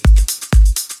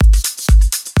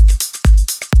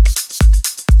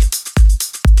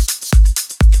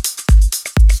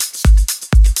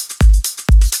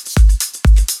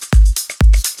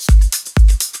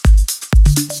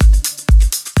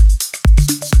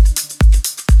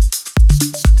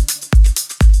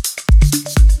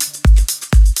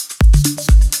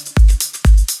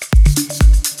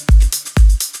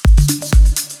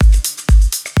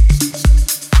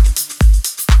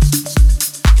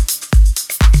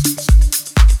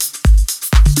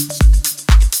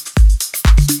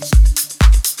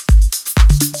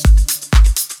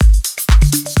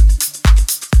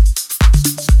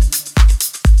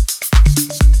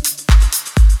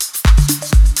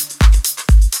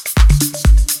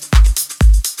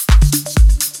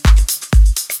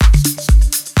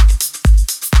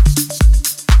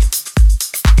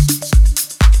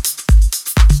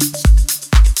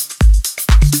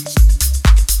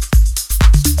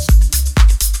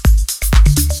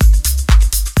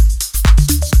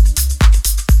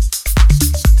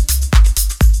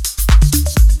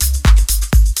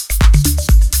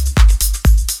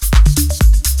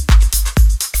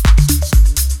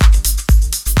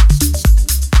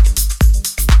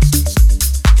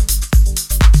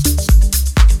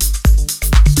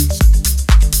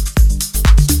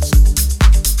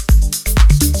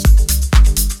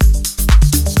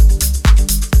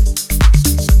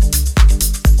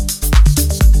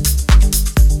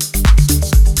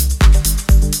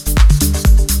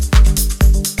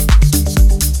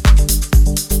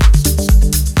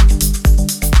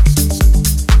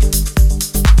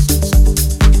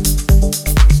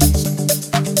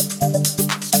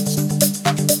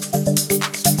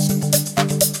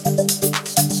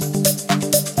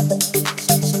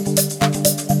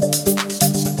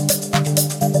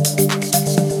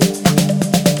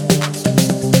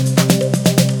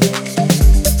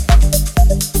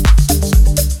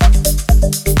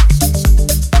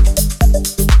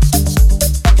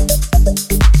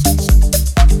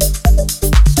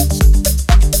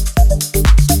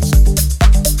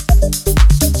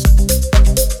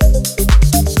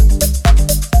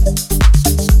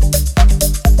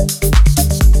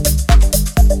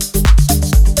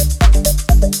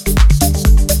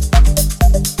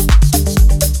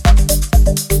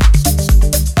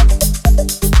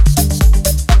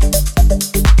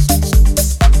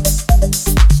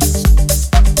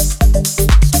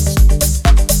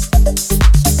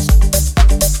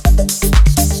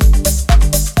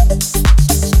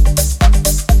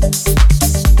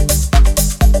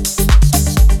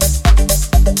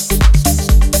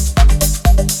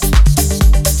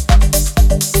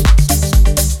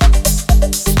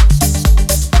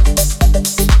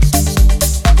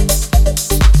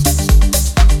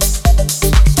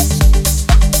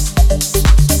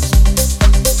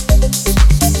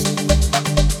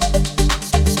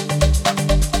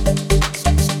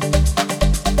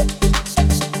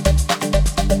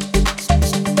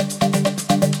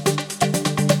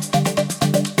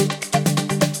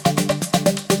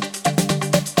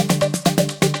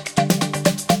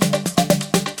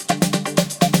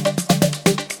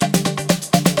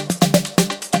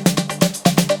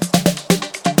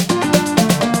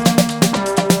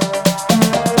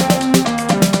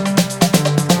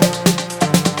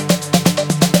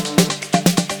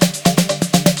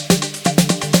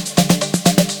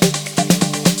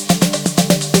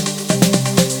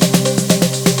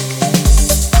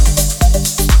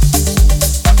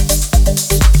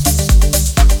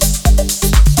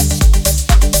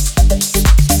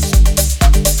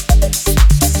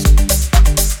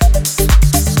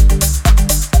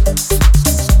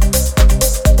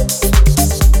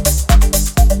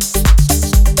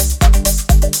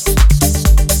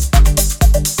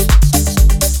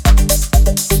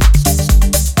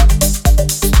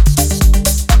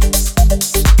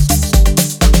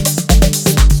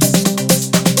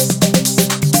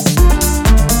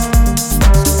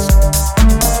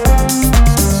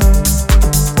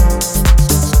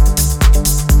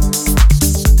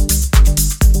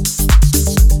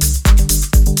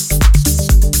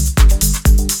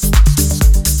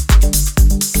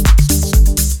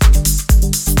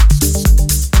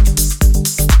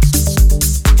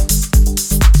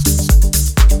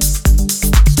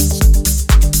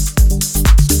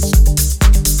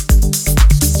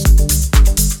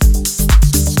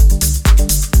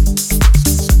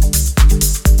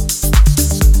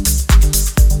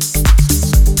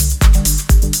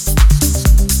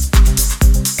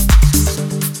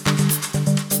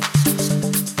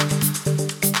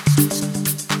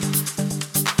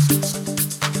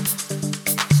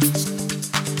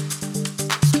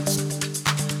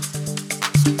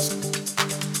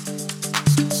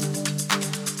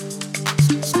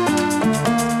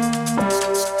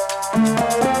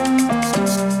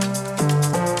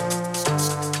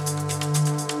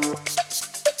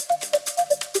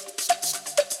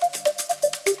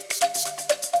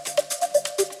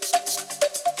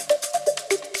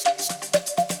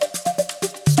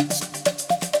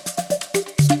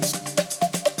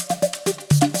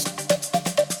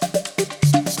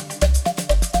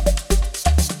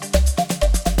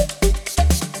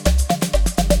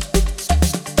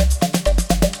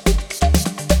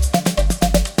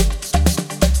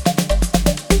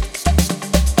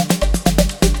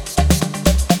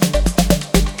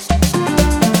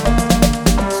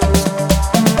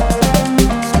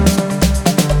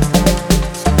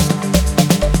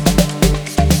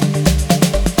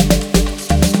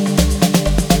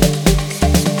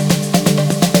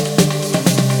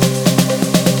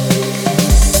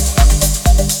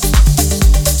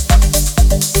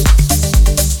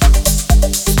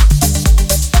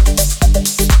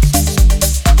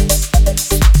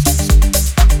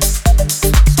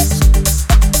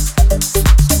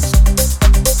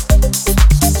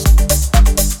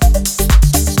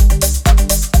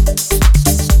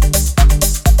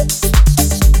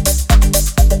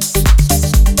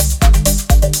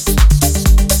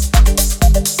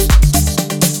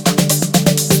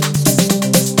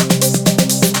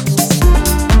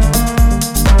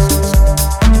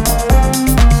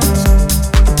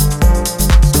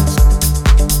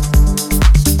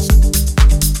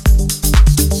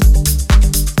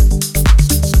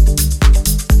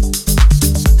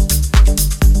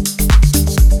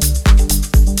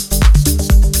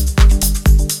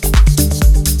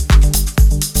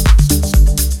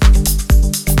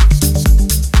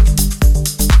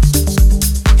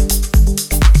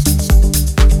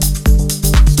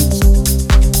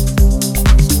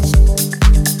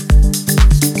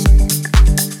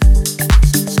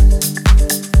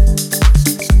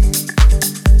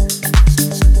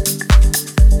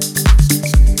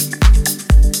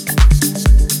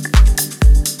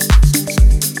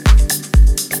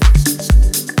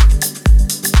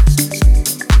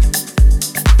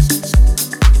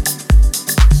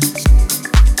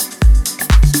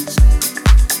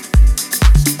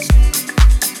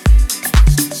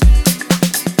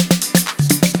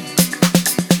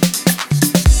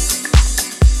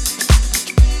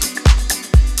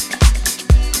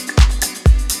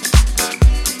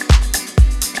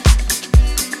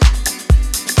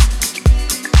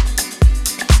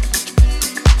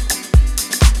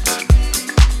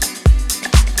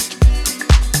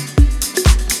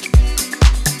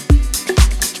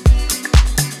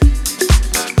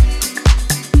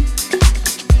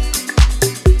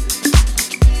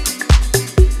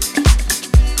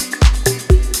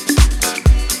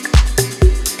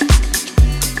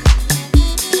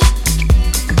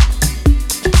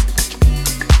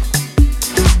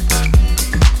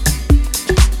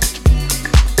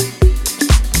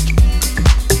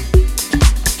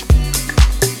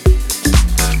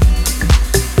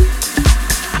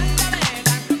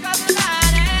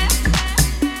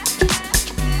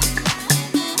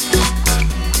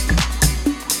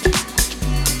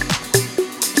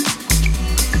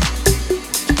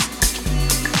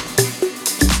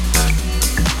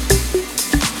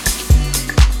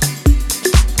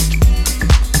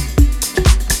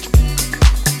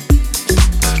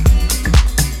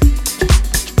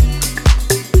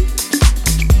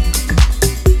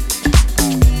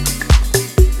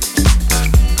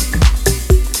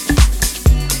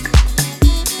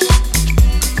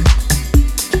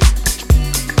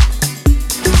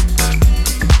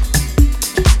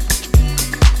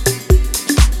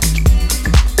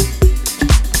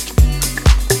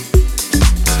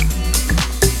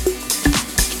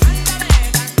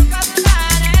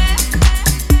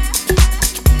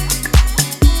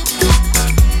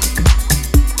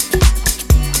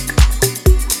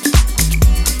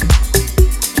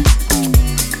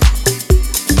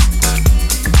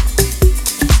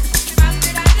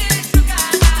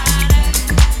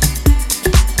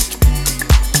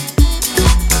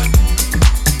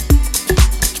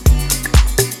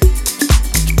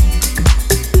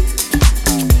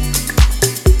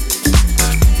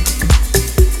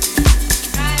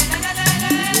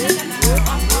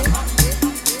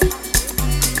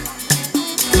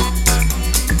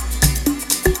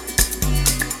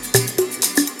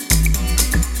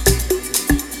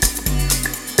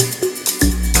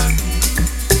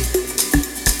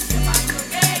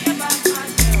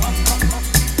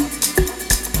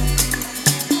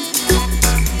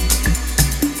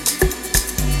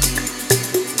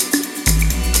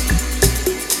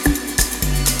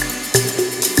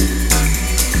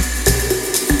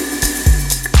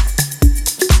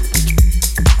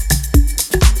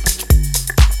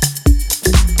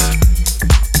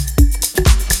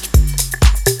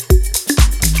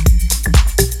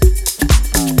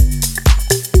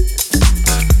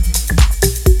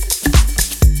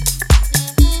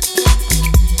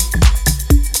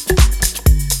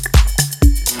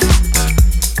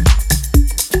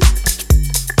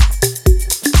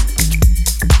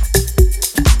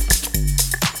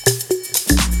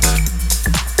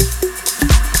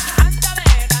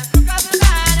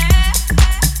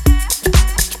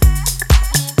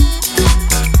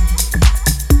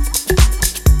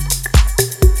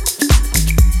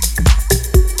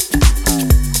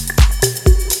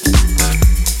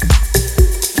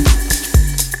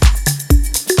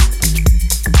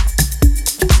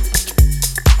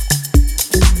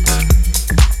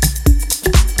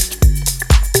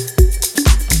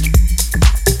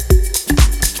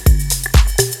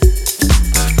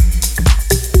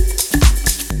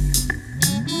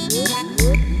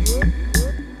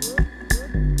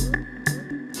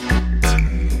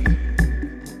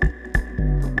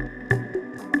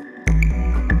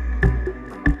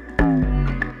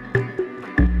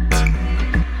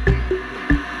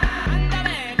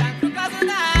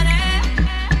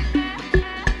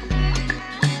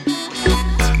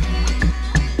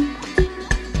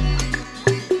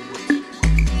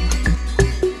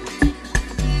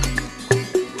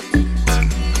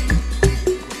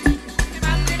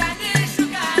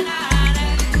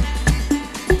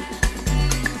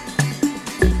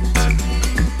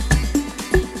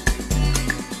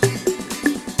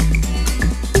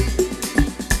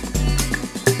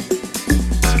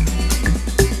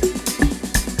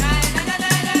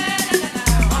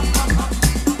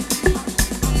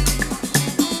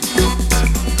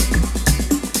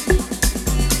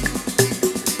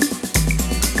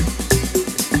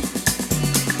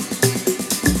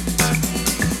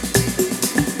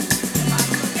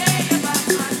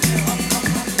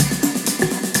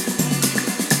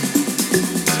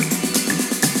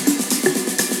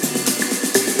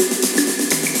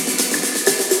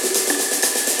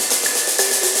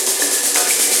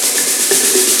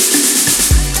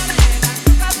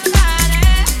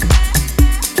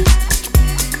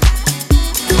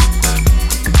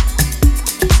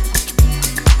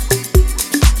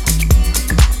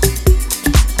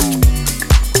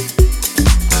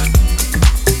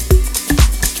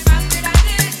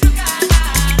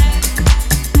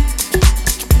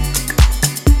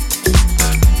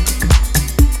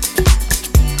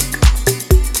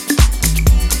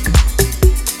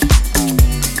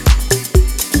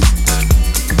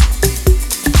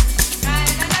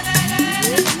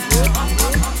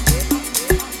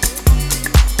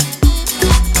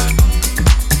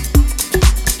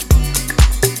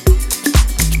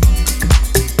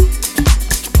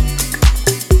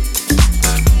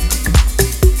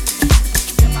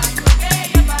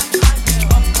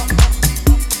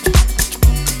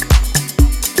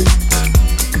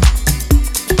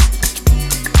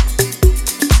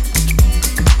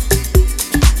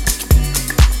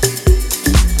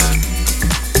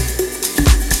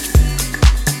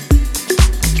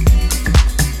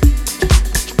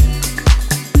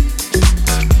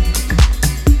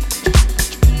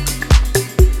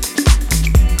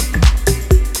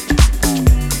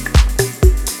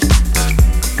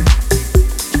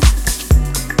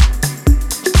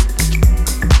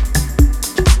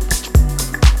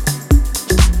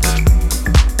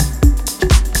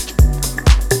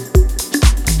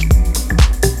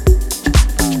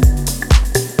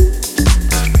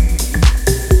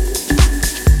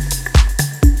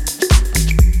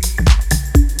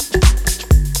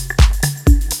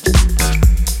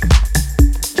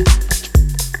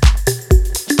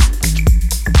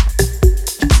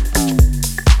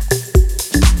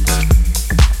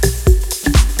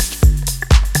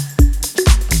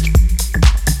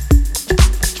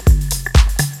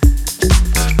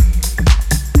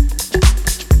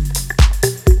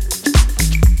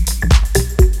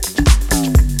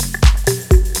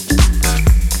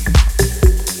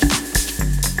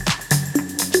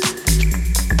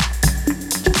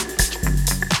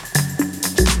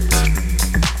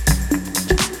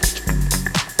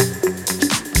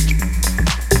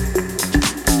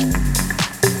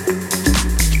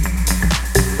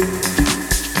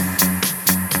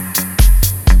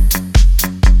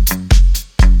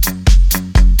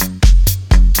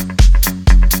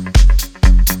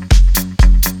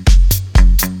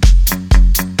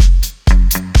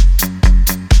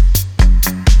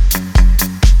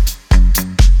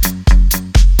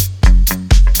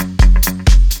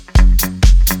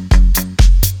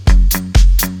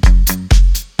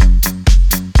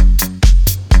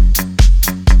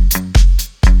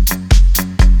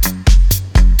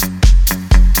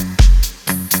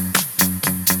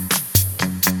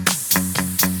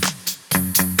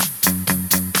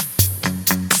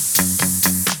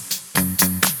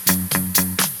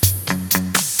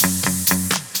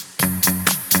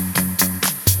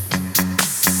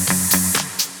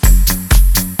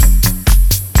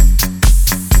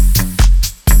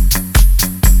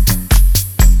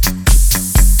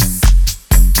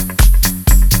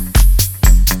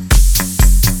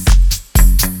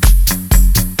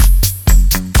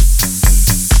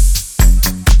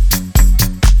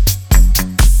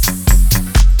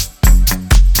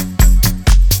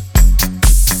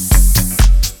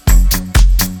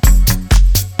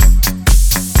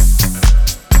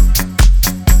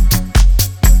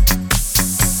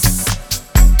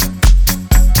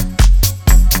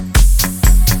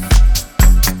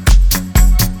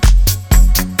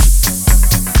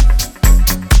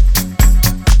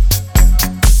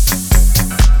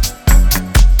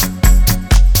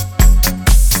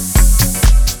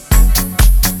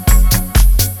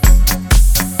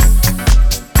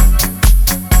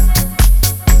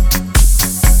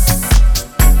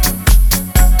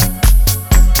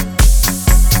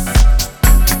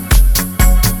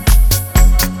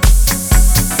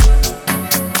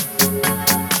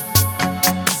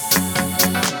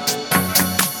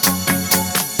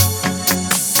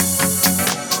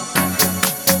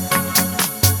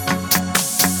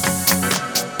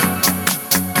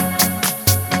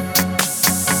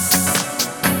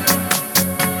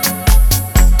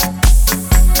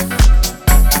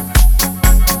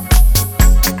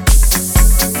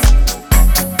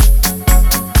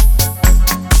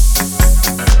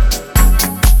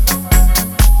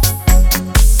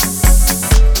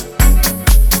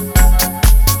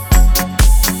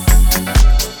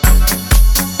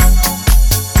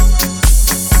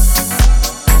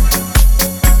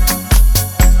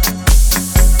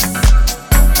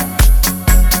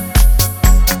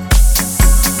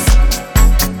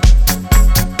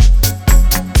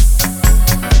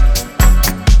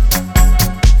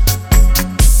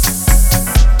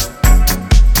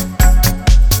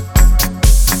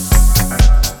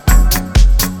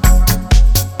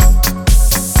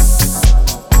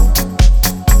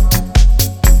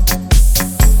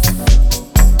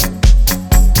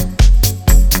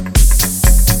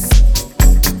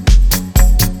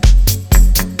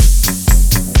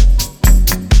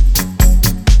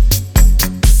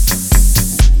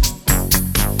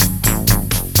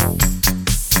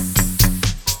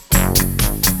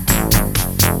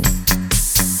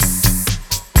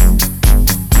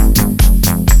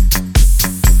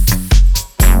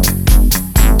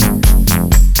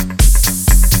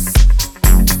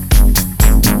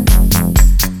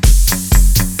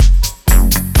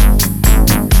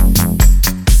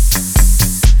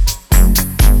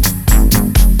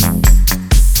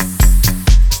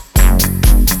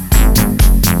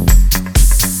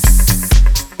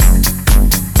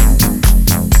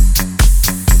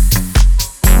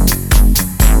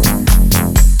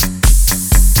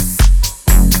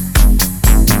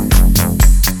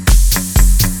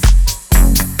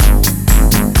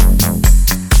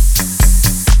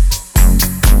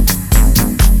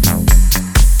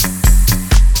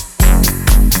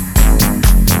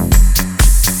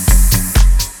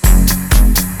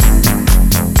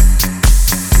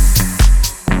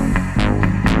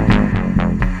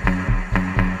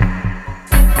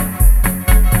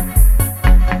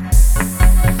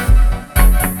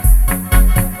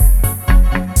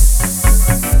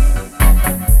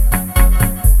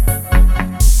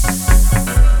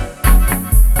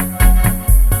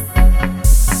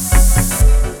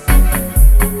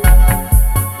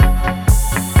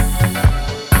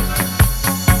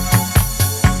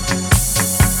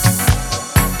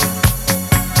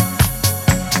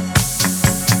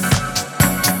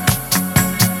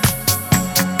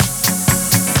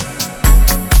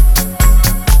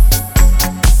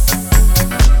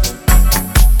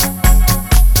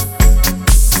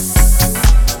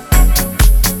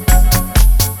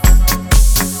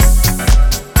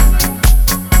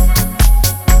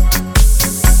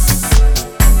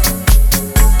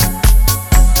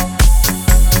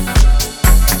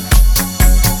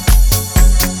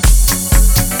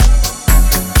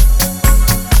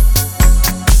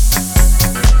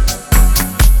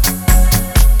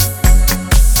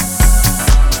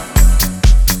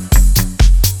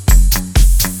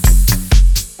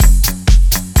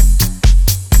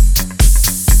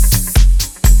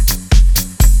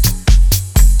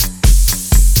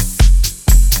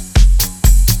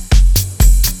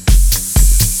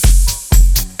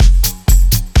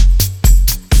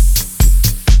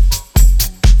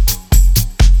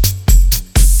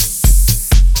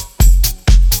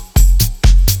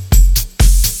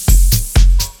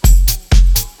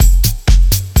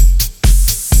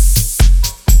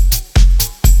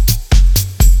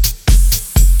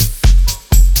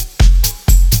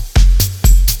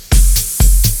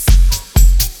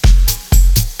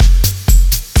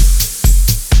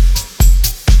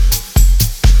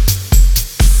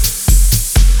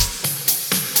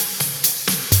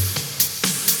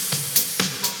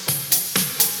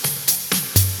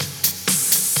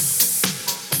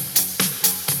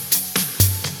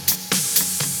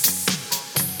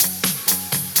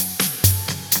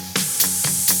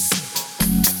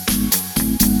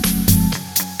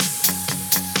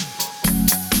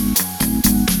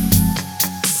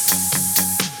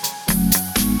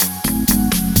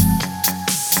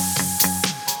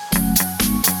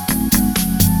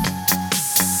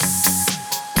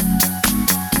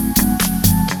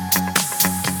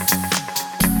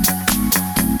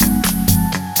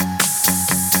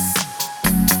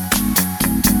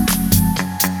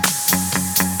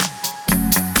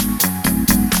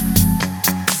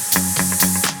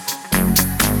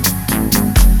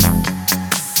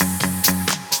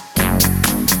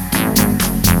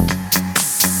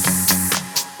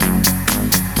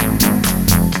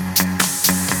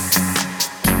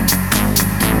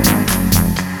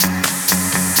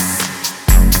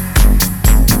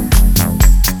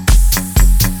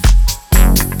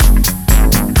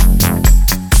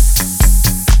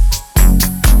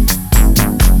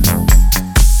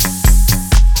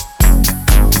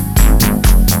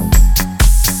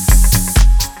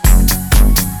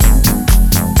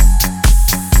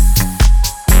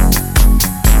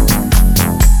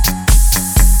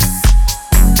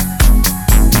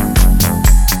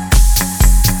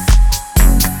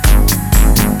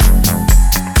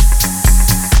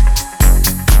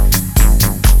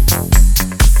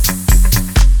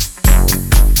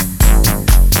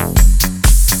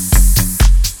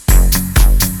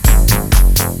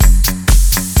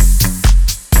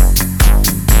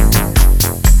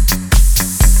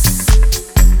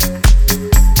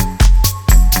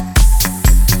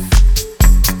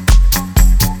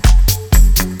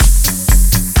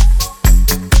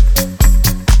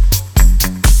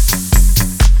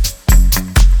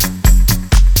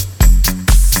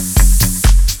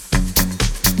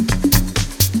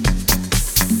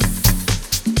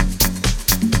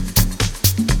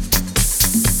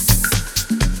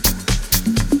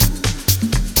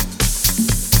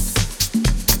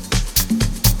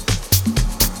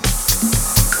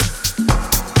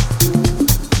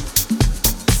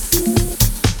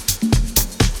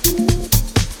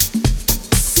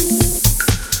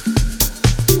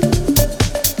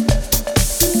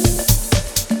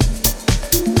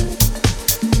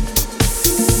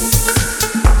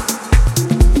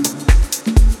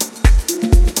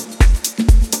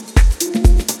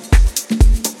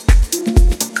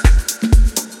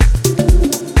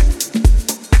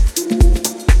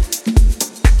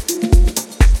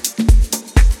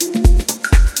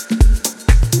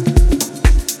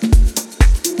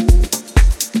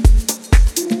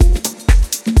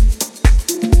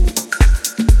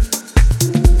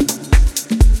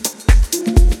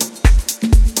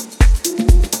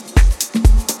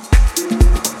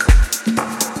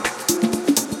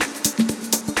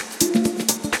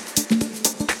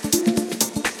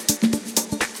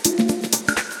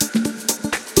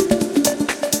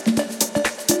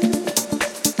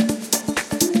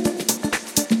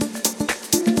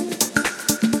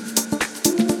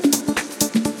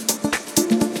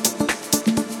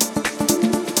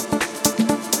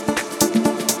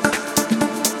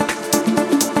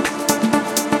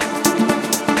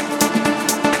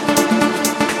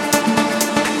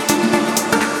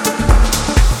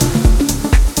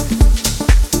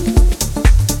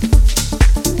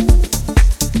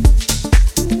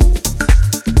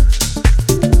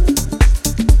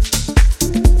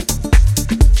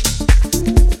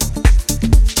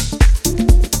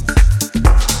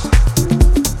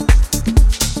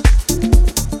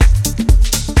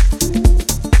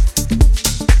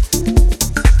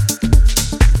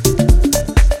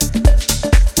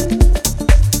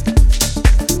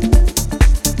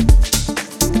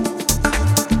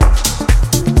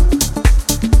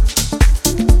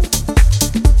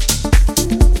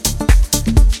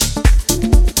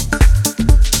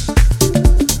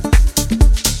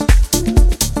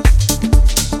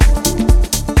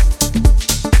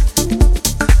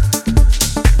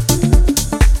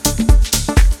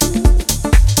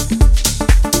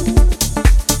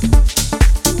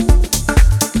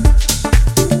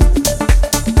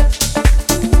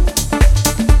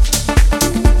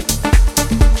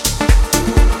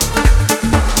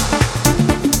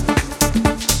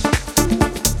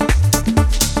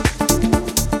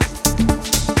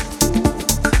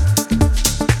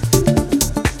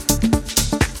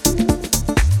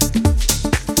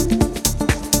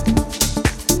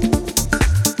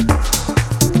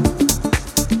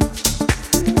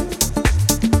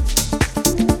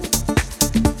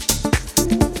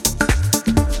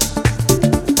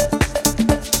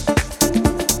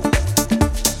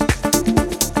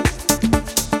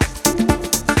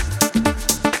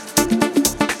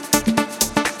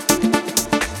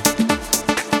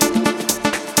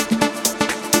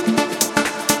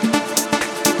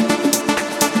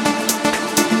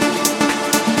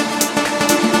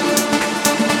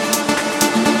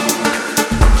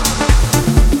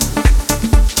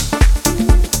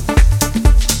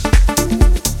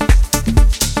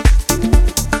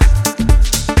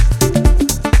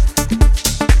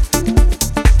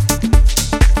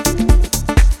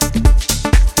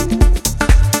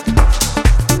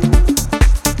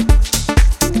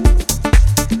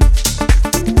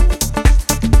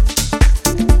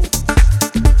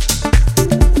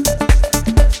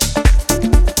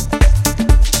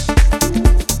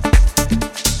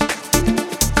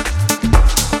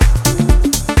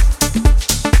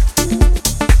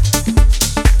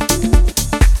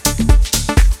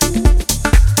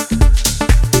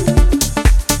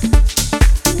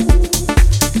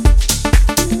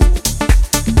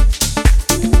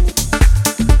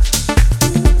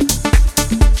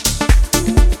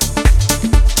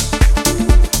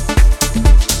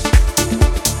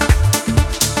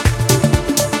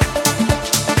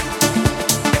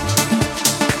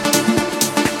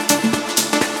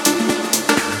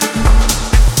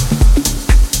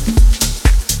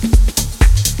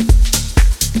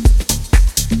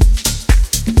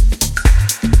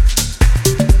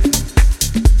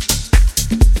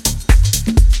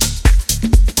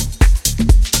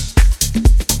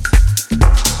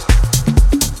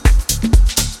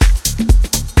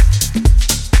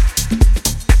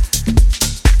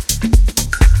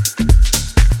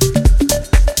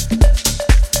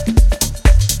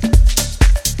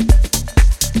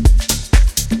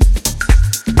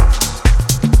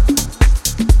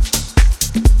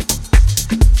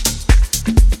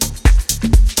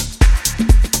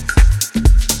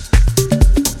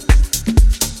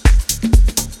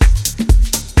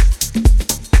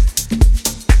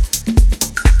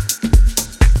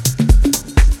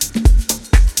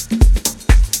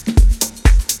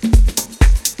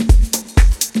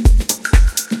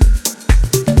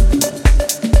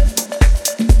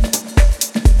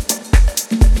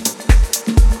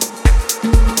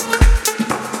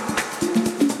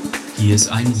 Hier ist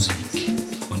Einmusik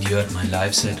und ihr hört mein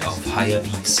Live-Set auf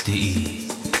higherbeats.de.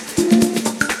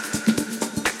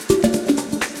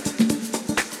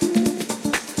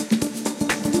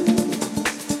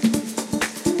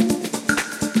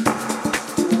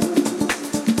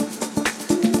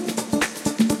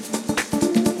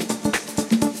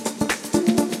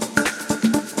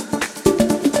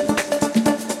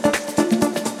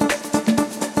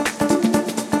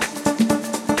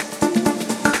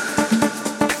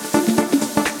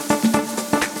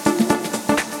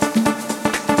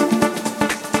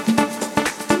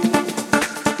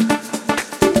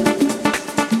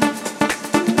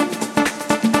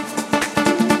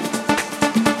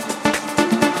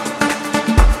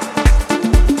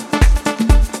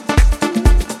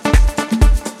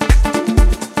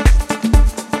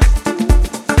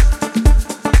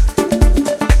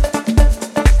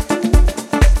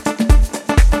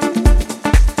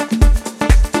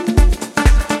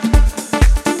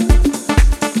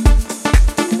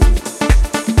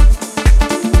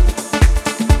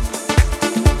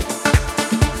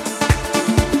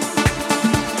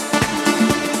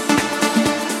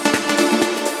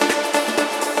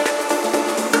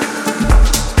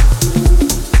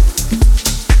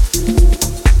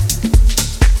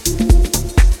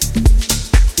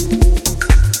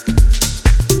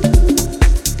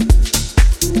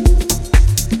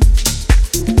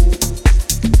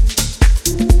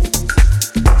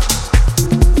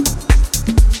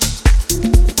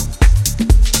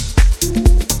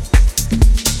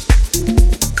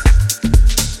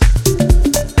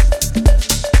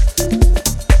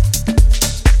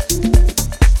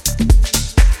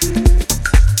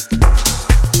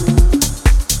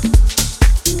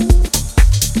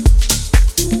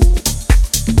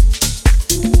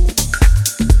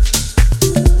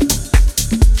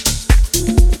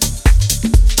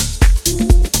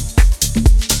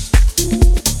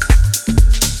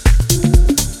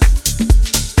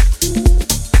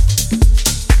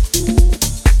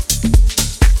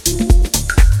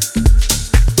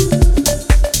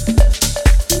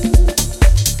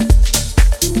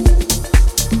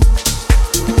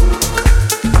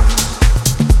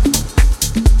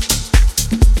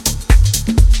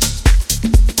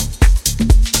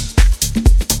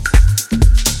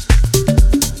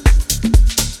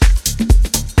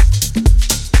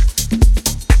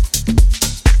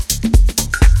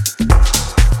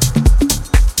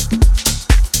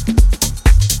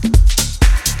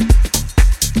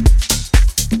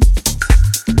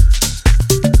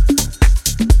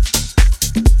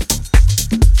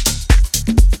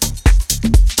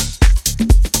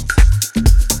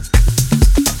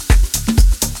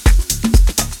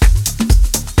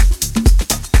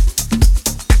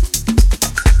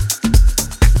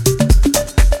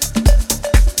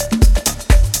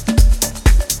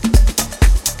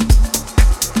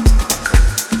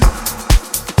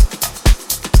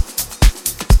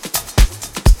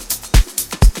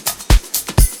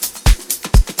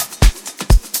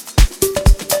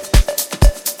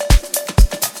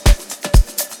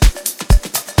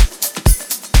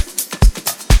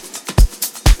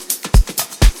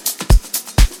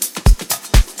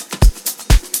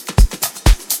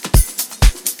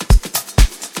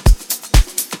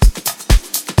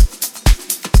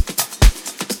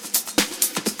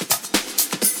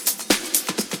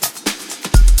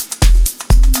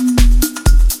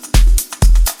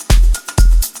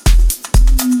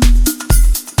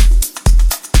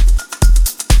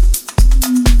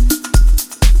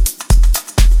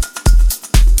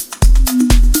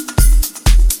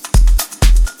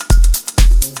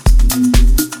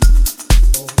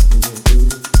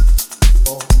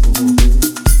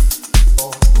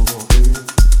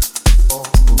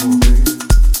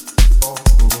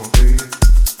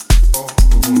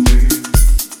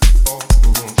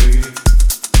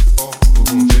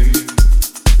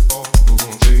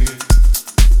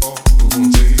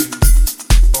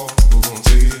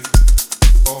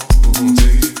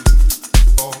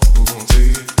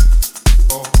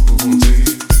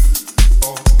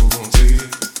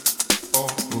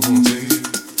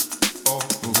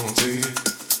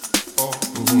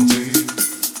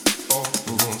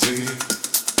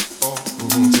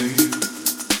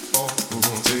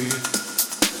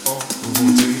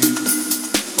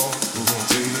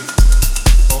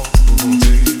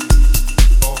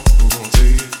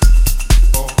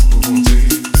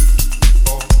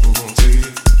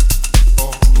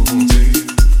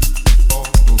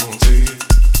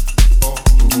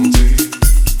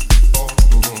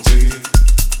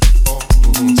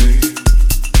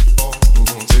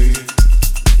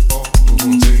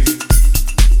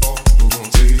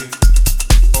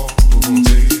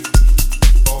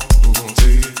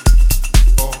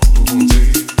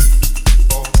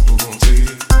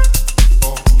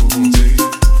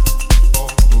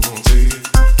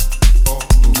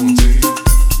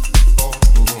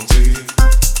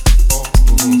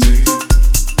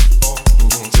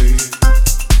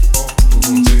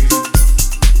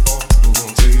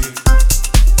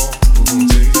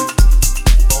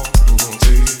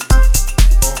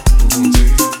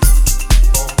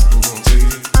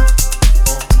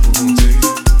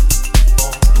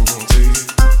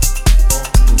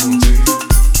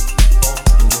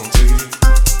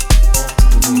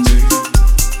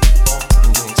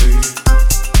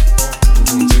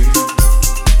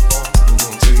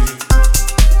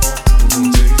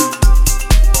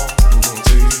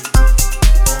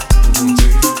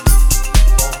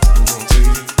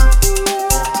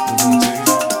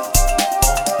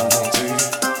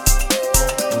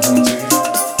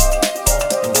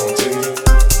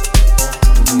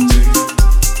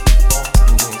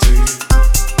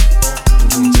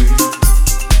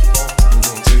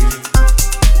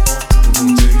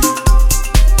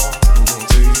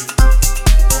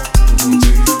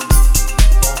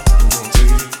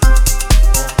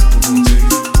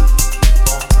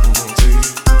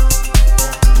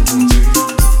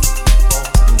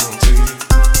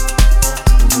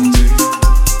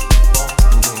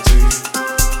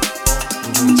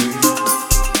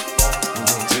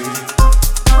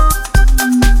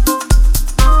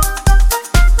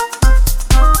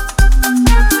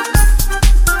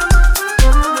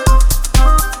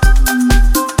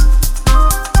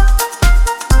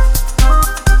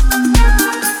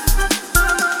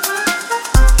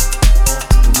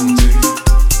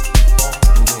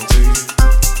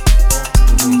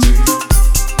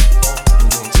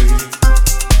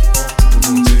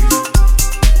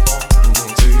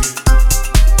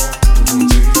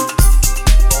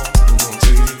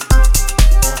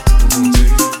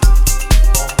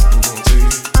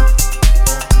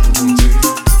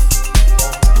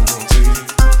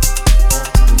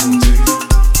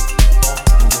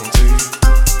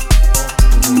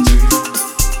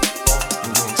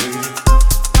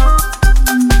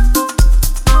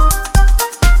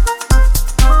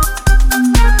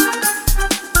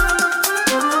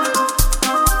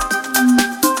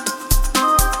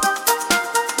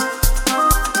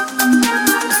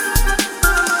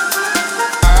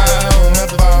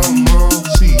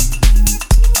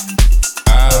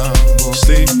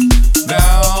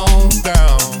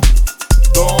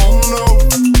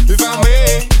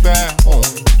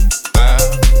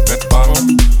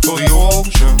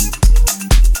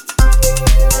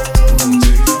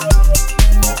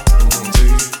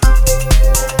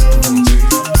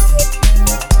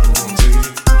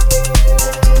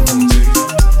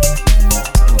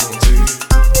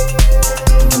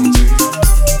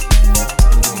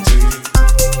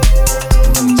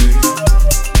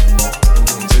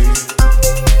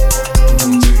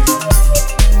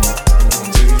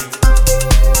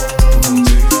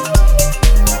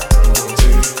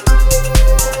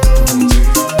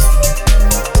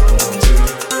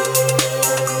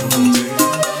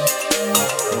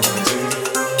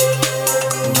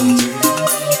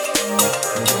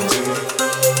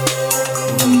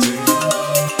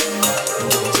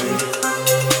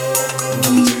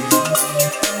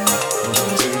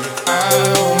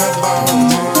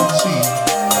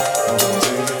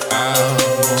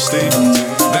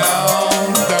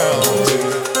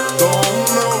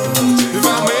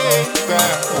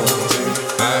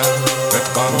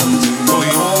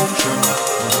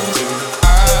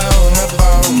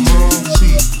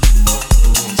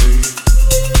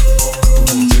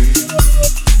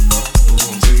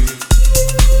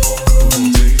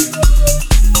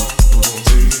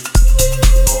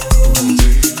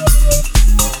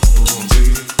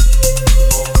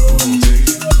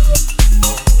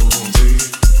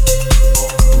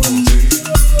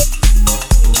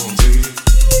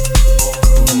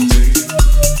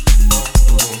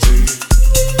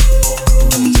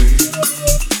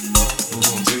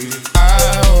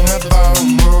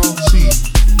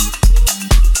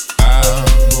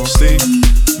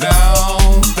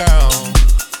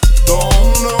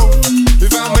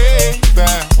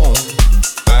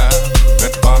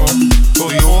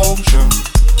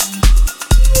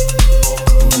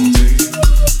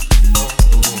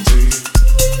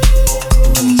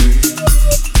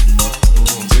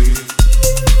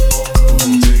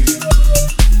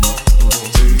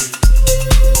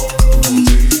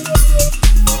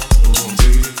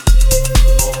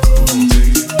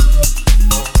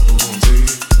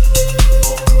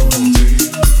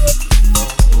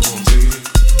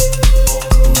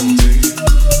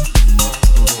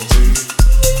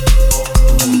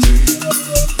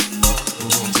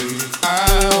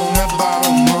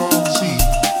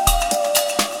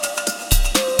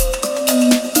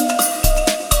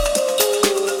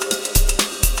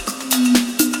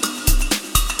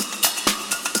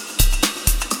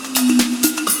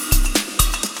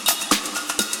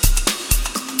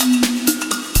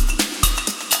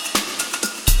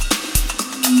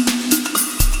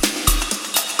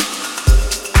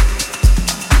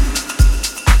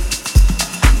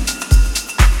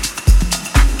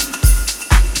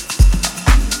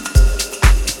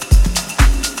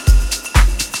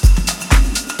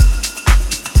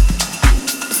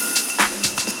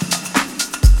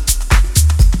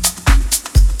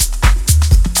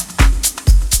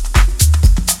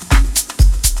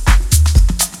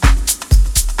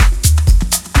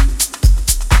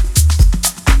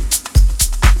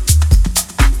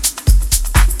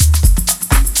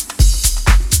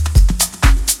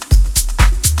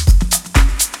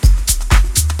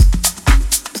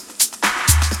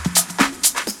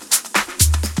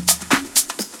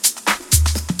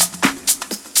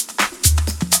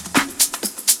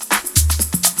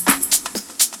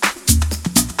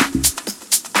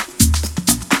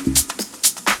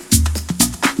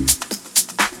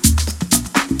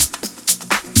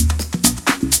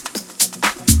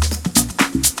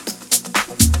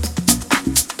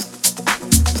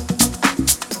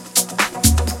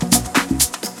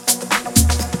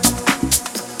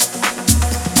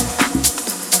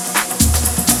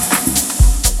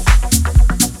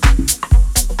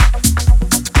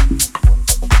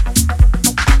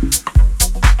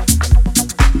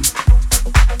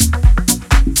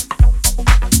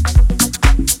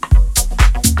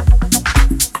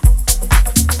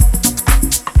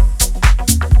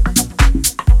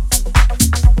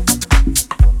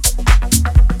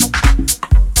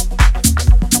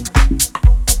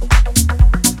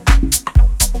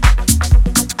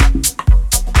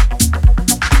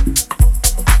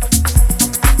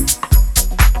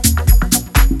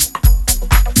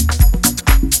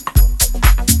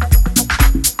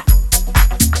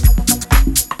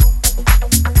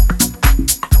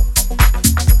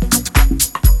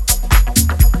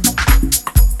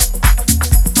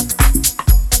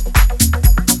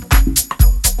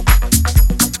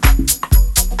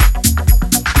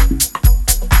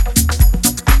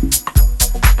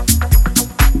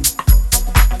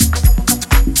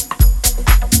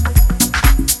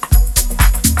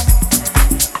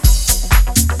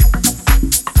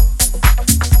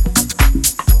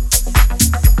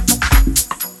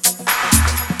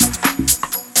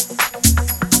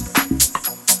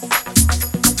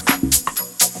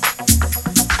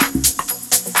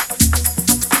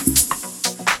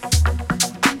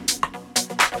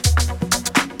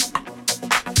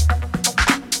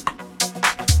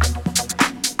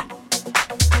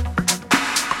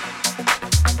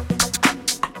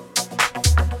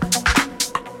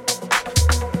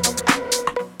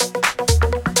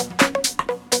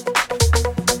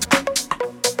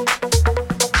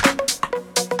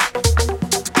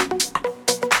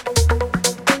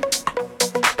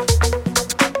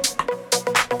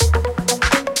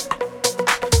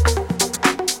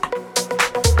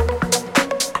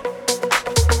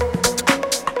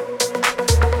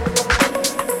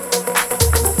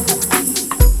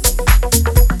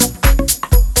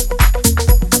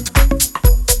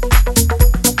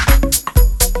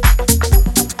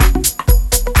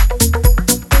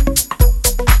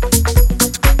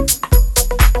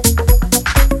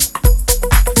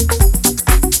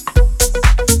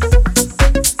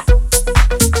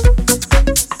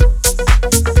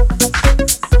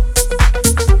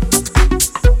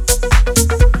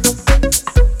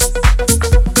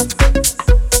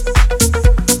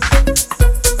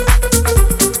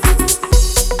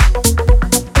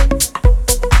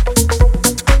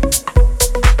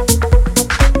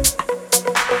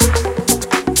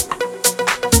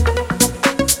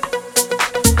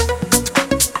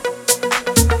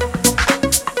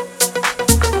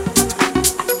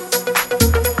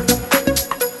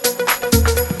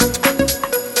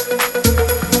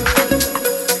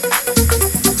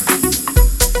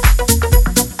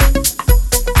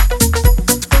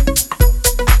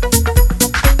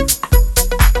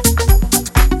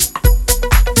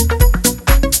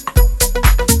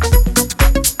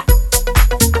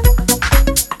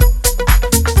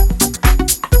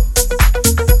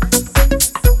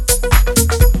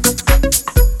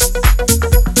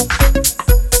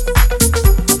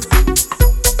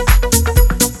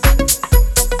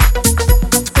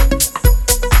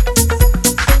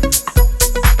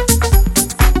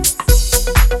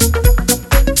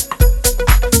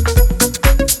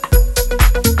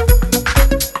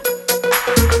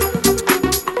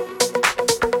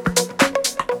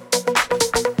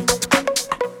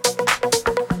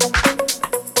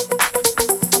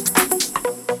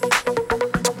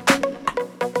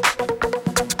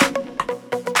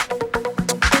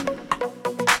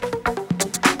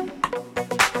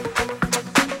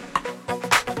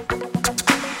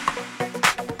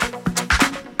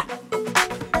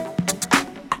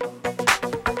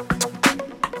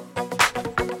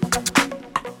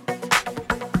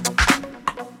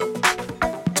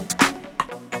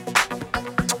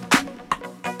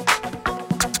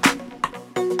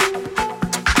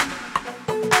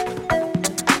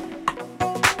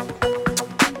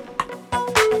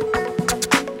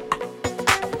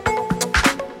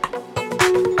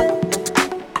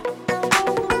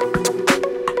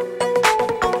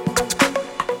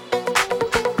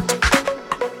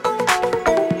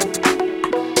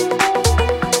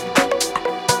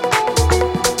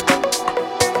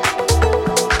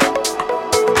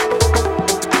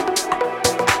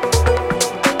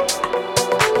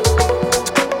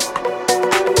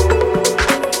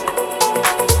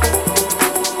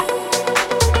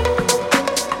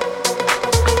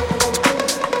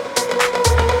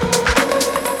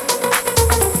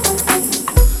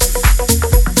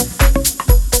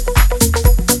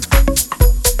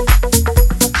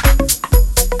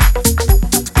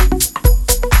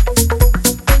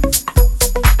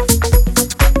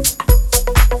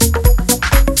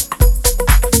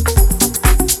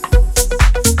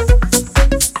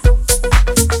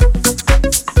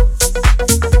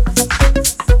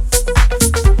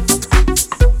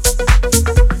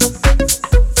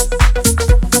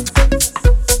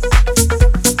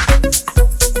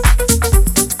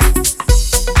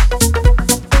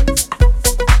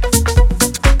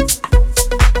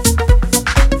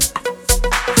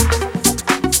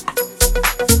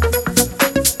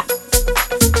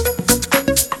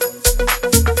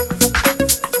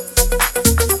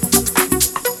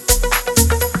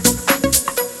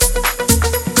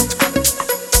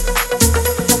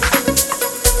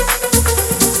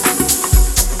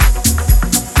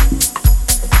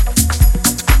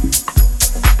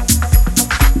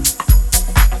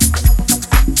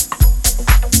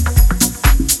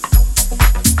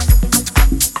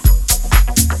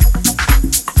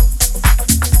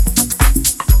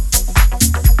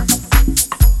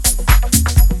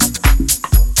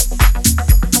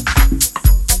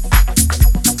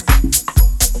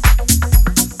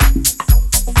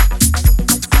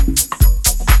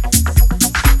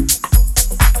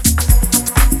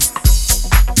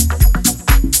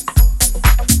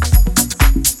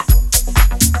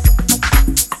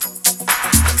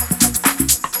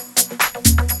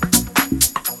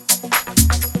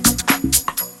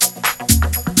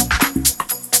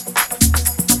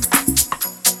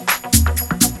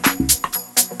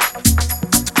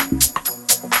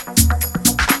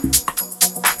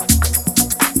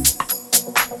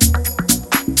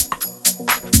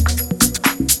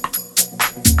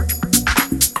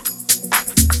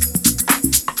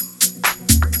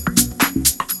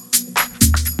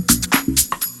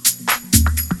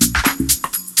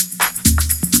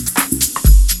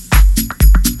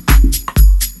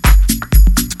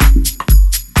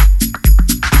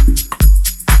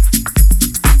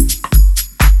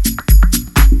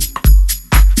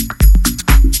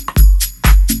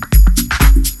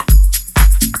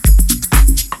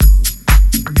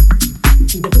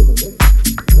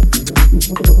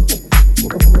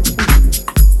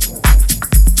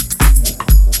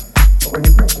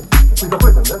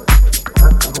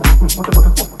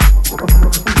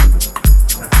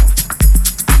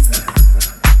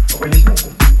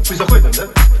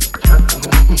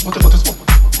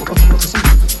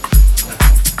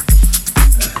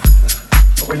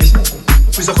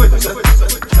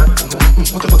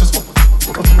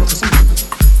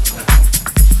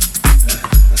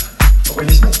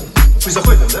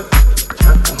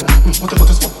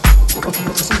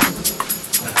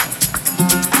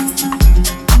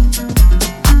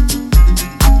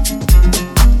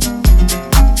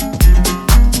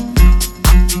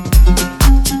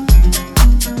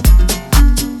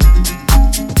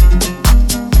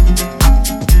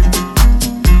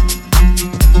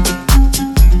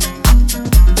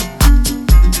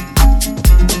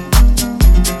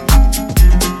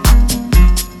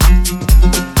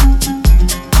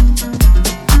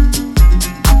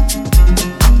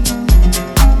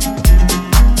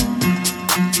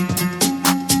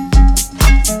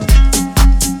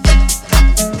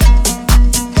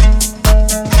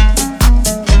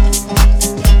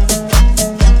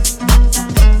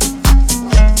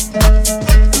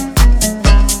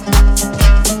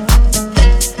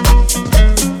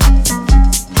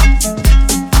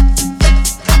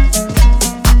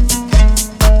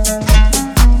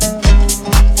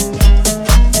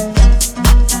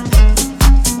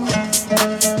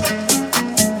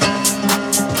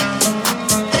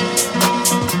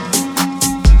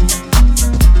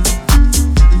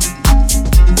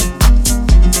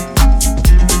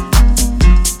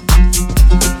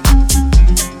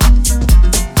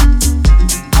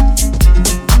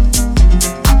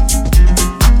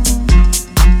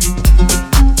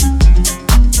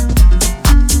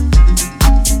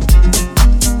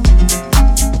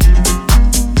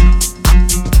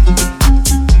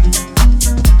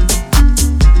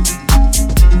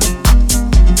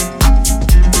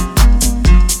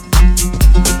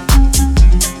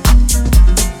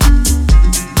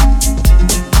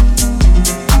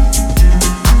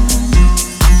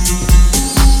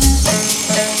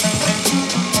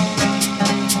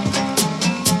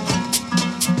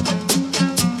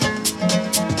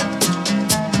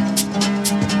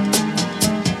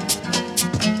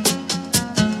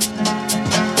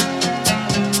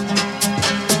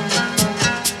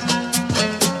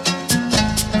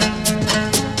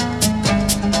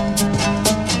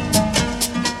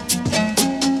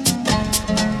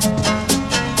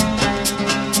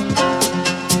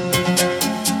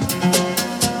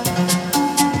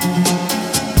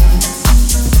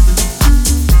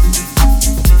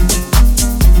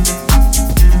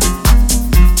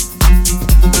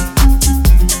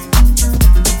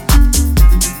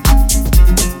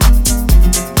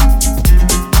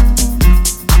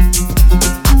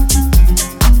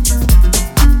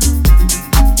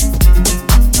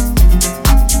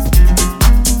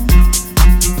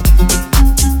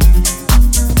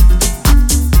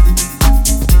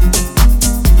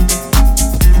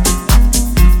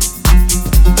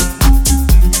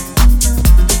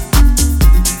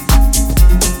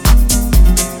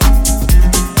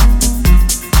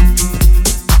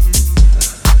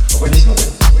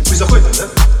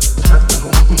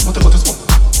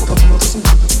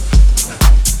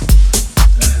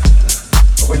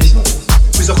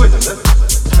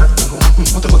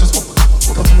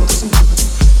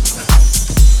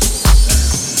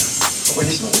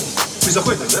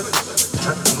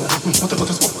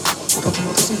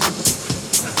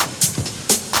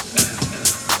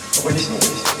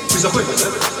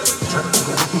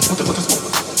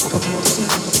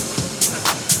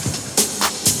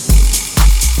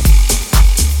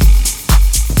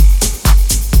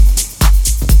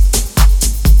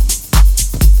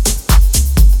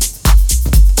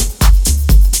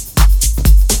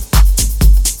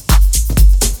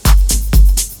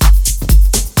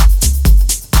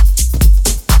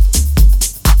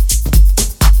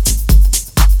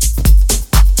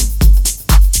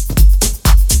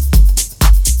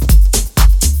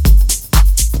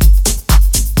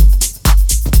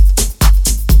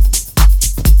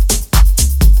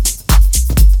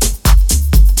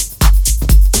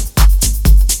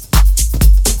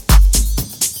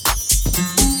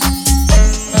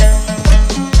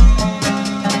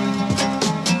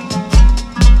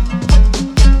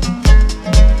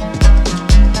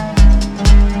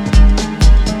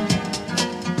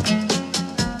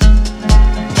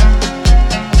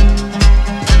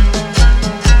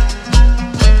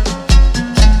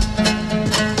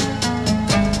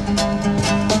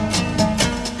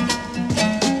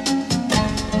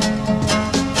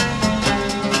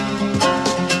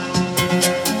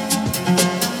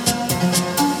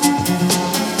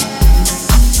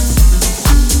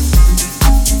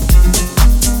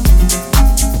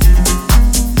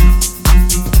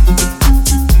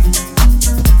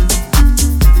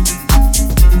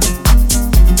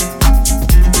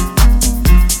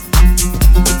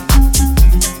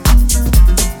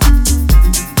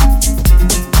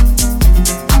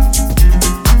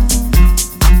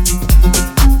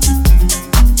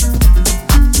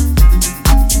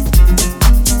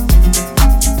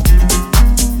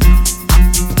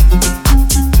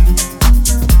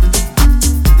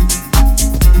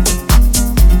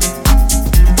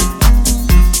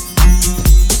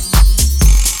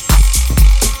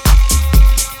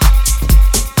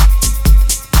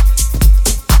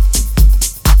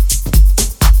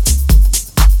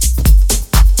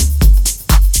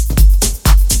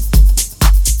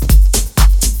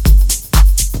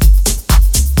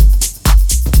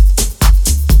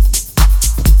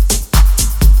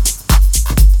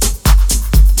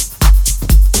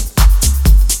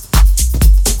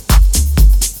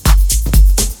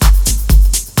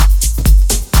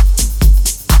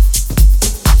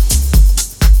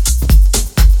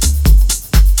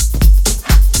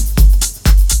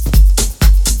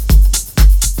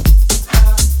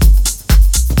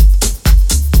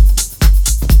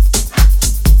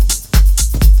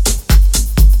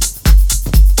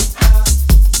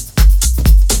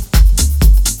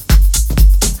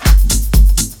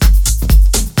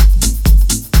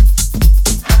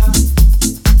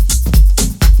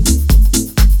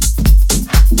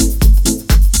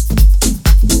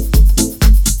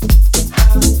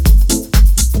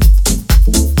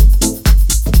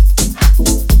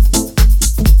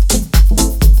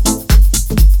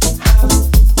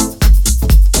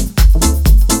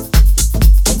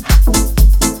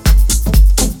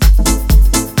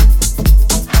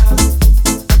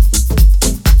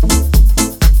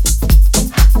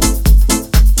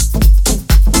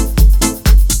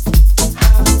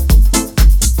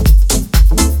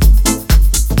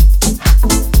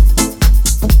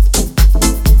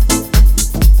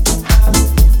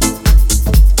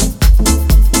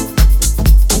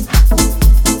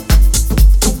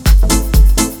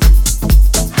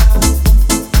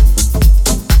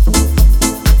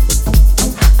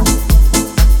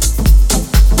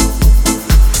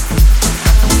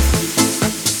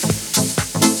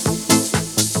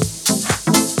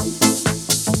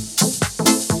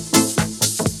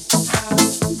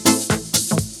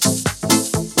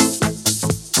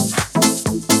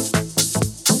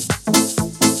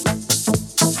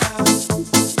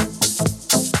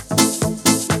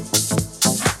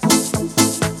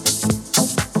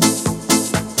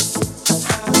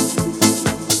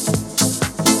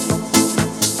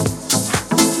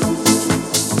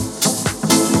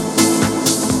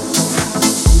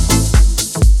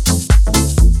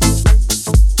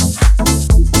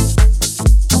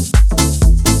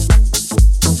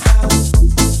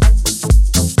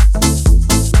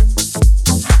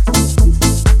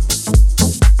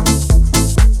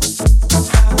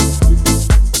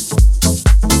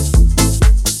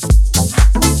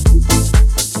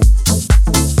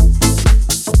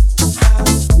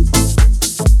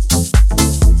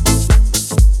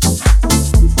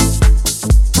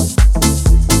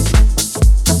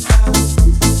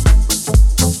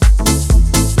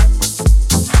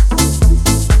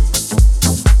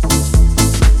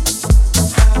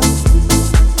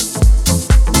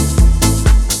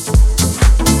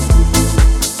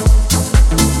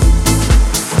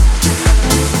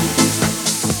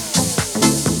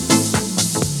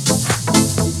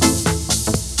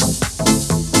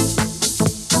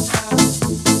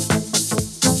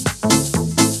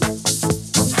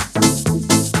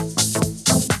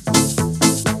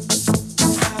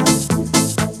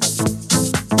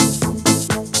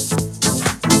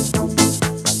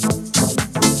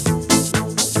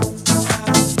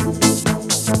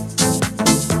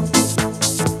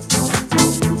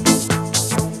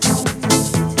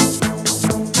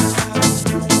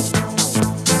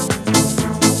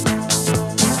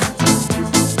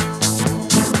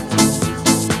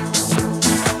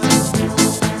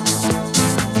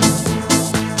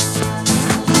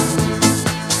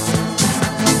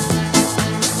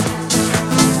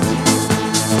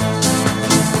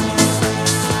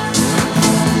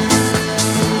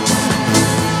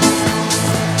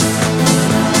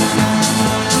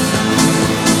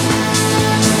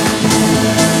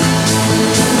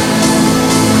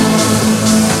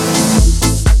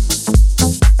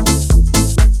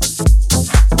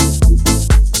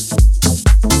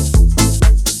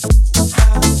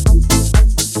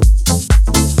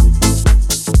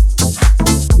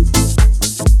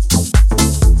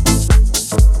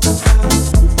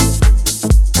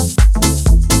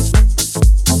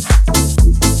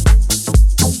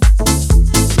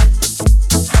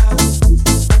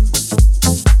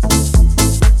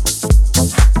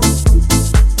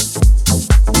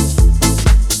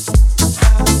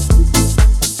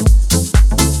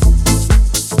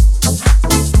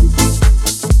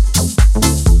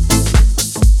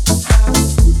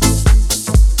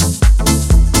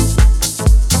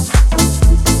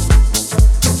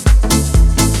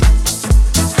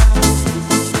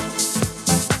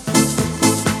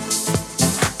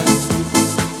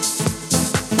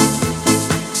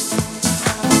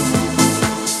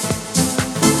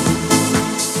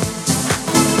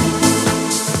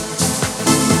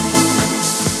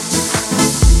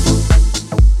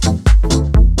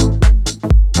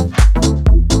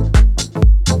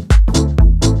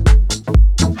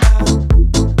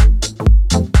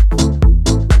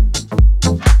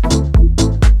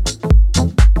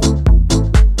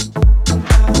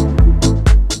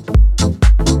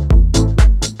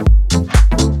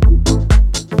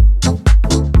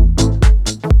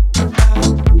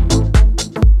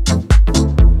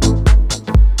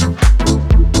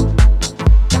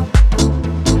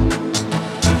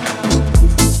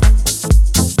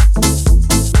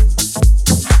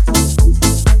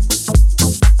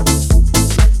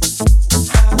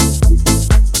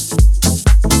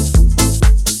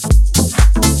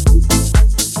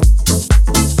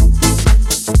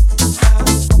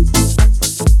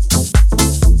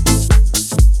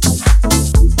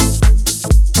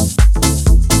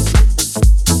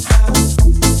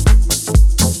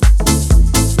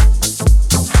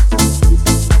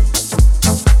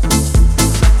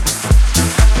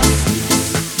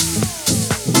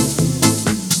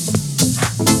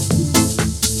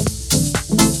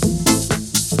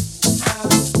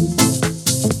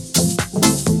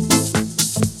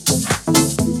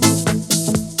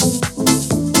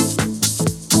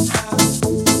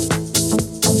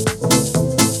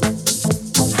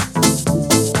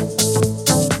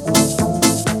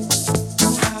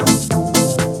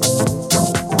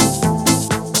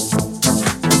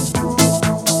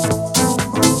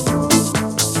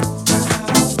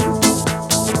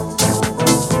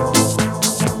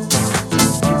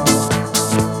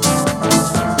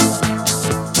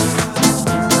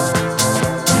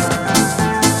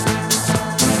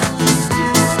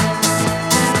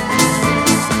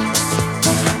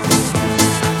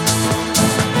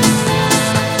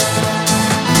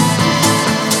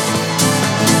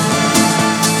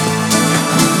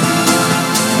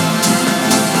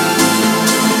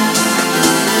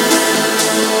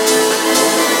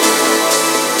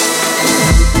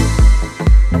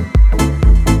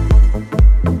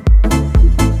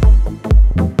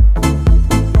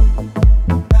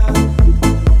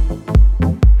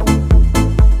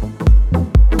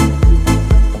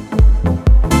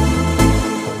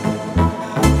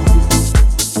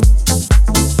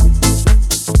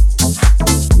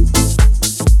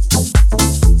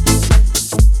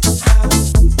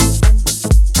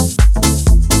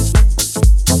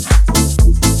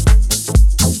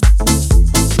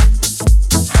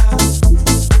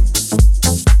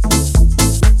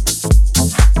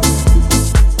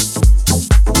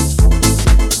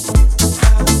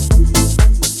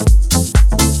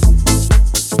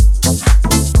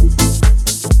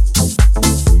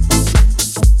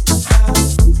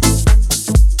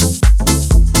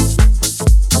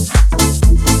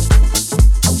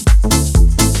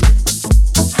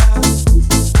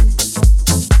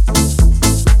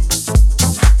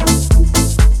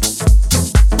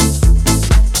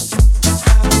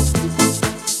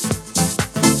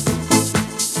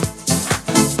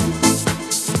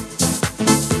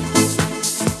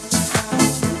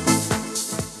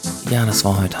 das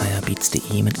war heute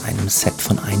higherbeats.de mit einem Set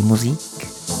von Einmusik.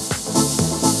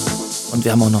 Und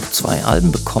wir haben auch noch 2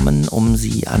 Alben bekommen, um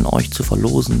sie an euch zu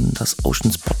verlosen. Das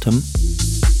Ocean's Bottom.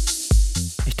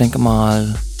 Ich denke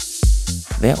mal,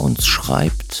 wer uns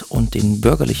schreibt und den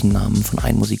bürgerlichen Namen von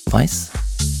Einmusik weiß,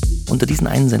 unter diesen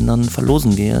Einsendern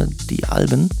verlosen wir die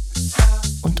Alben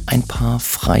und ein paar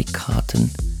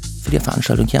Freikarten für die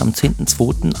Veranstaltung hier am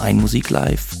 10.2. Einmusik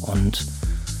live und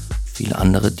viele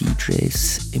andere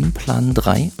DJs im Plan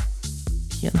 3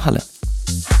 hier in Halle.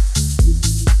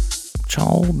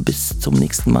 Ciao, bis zum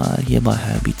nächsten Mal hier bei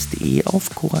higherbeats.de auf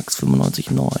Korax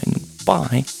 95.9.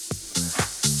 Bye.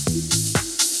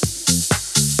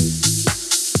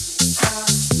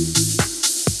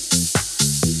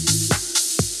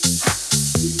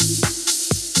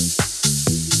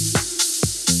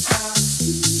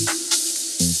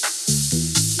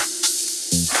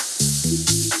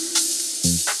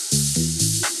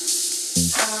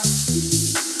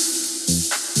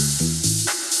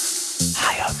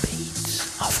 Higher Beats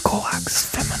auf Korax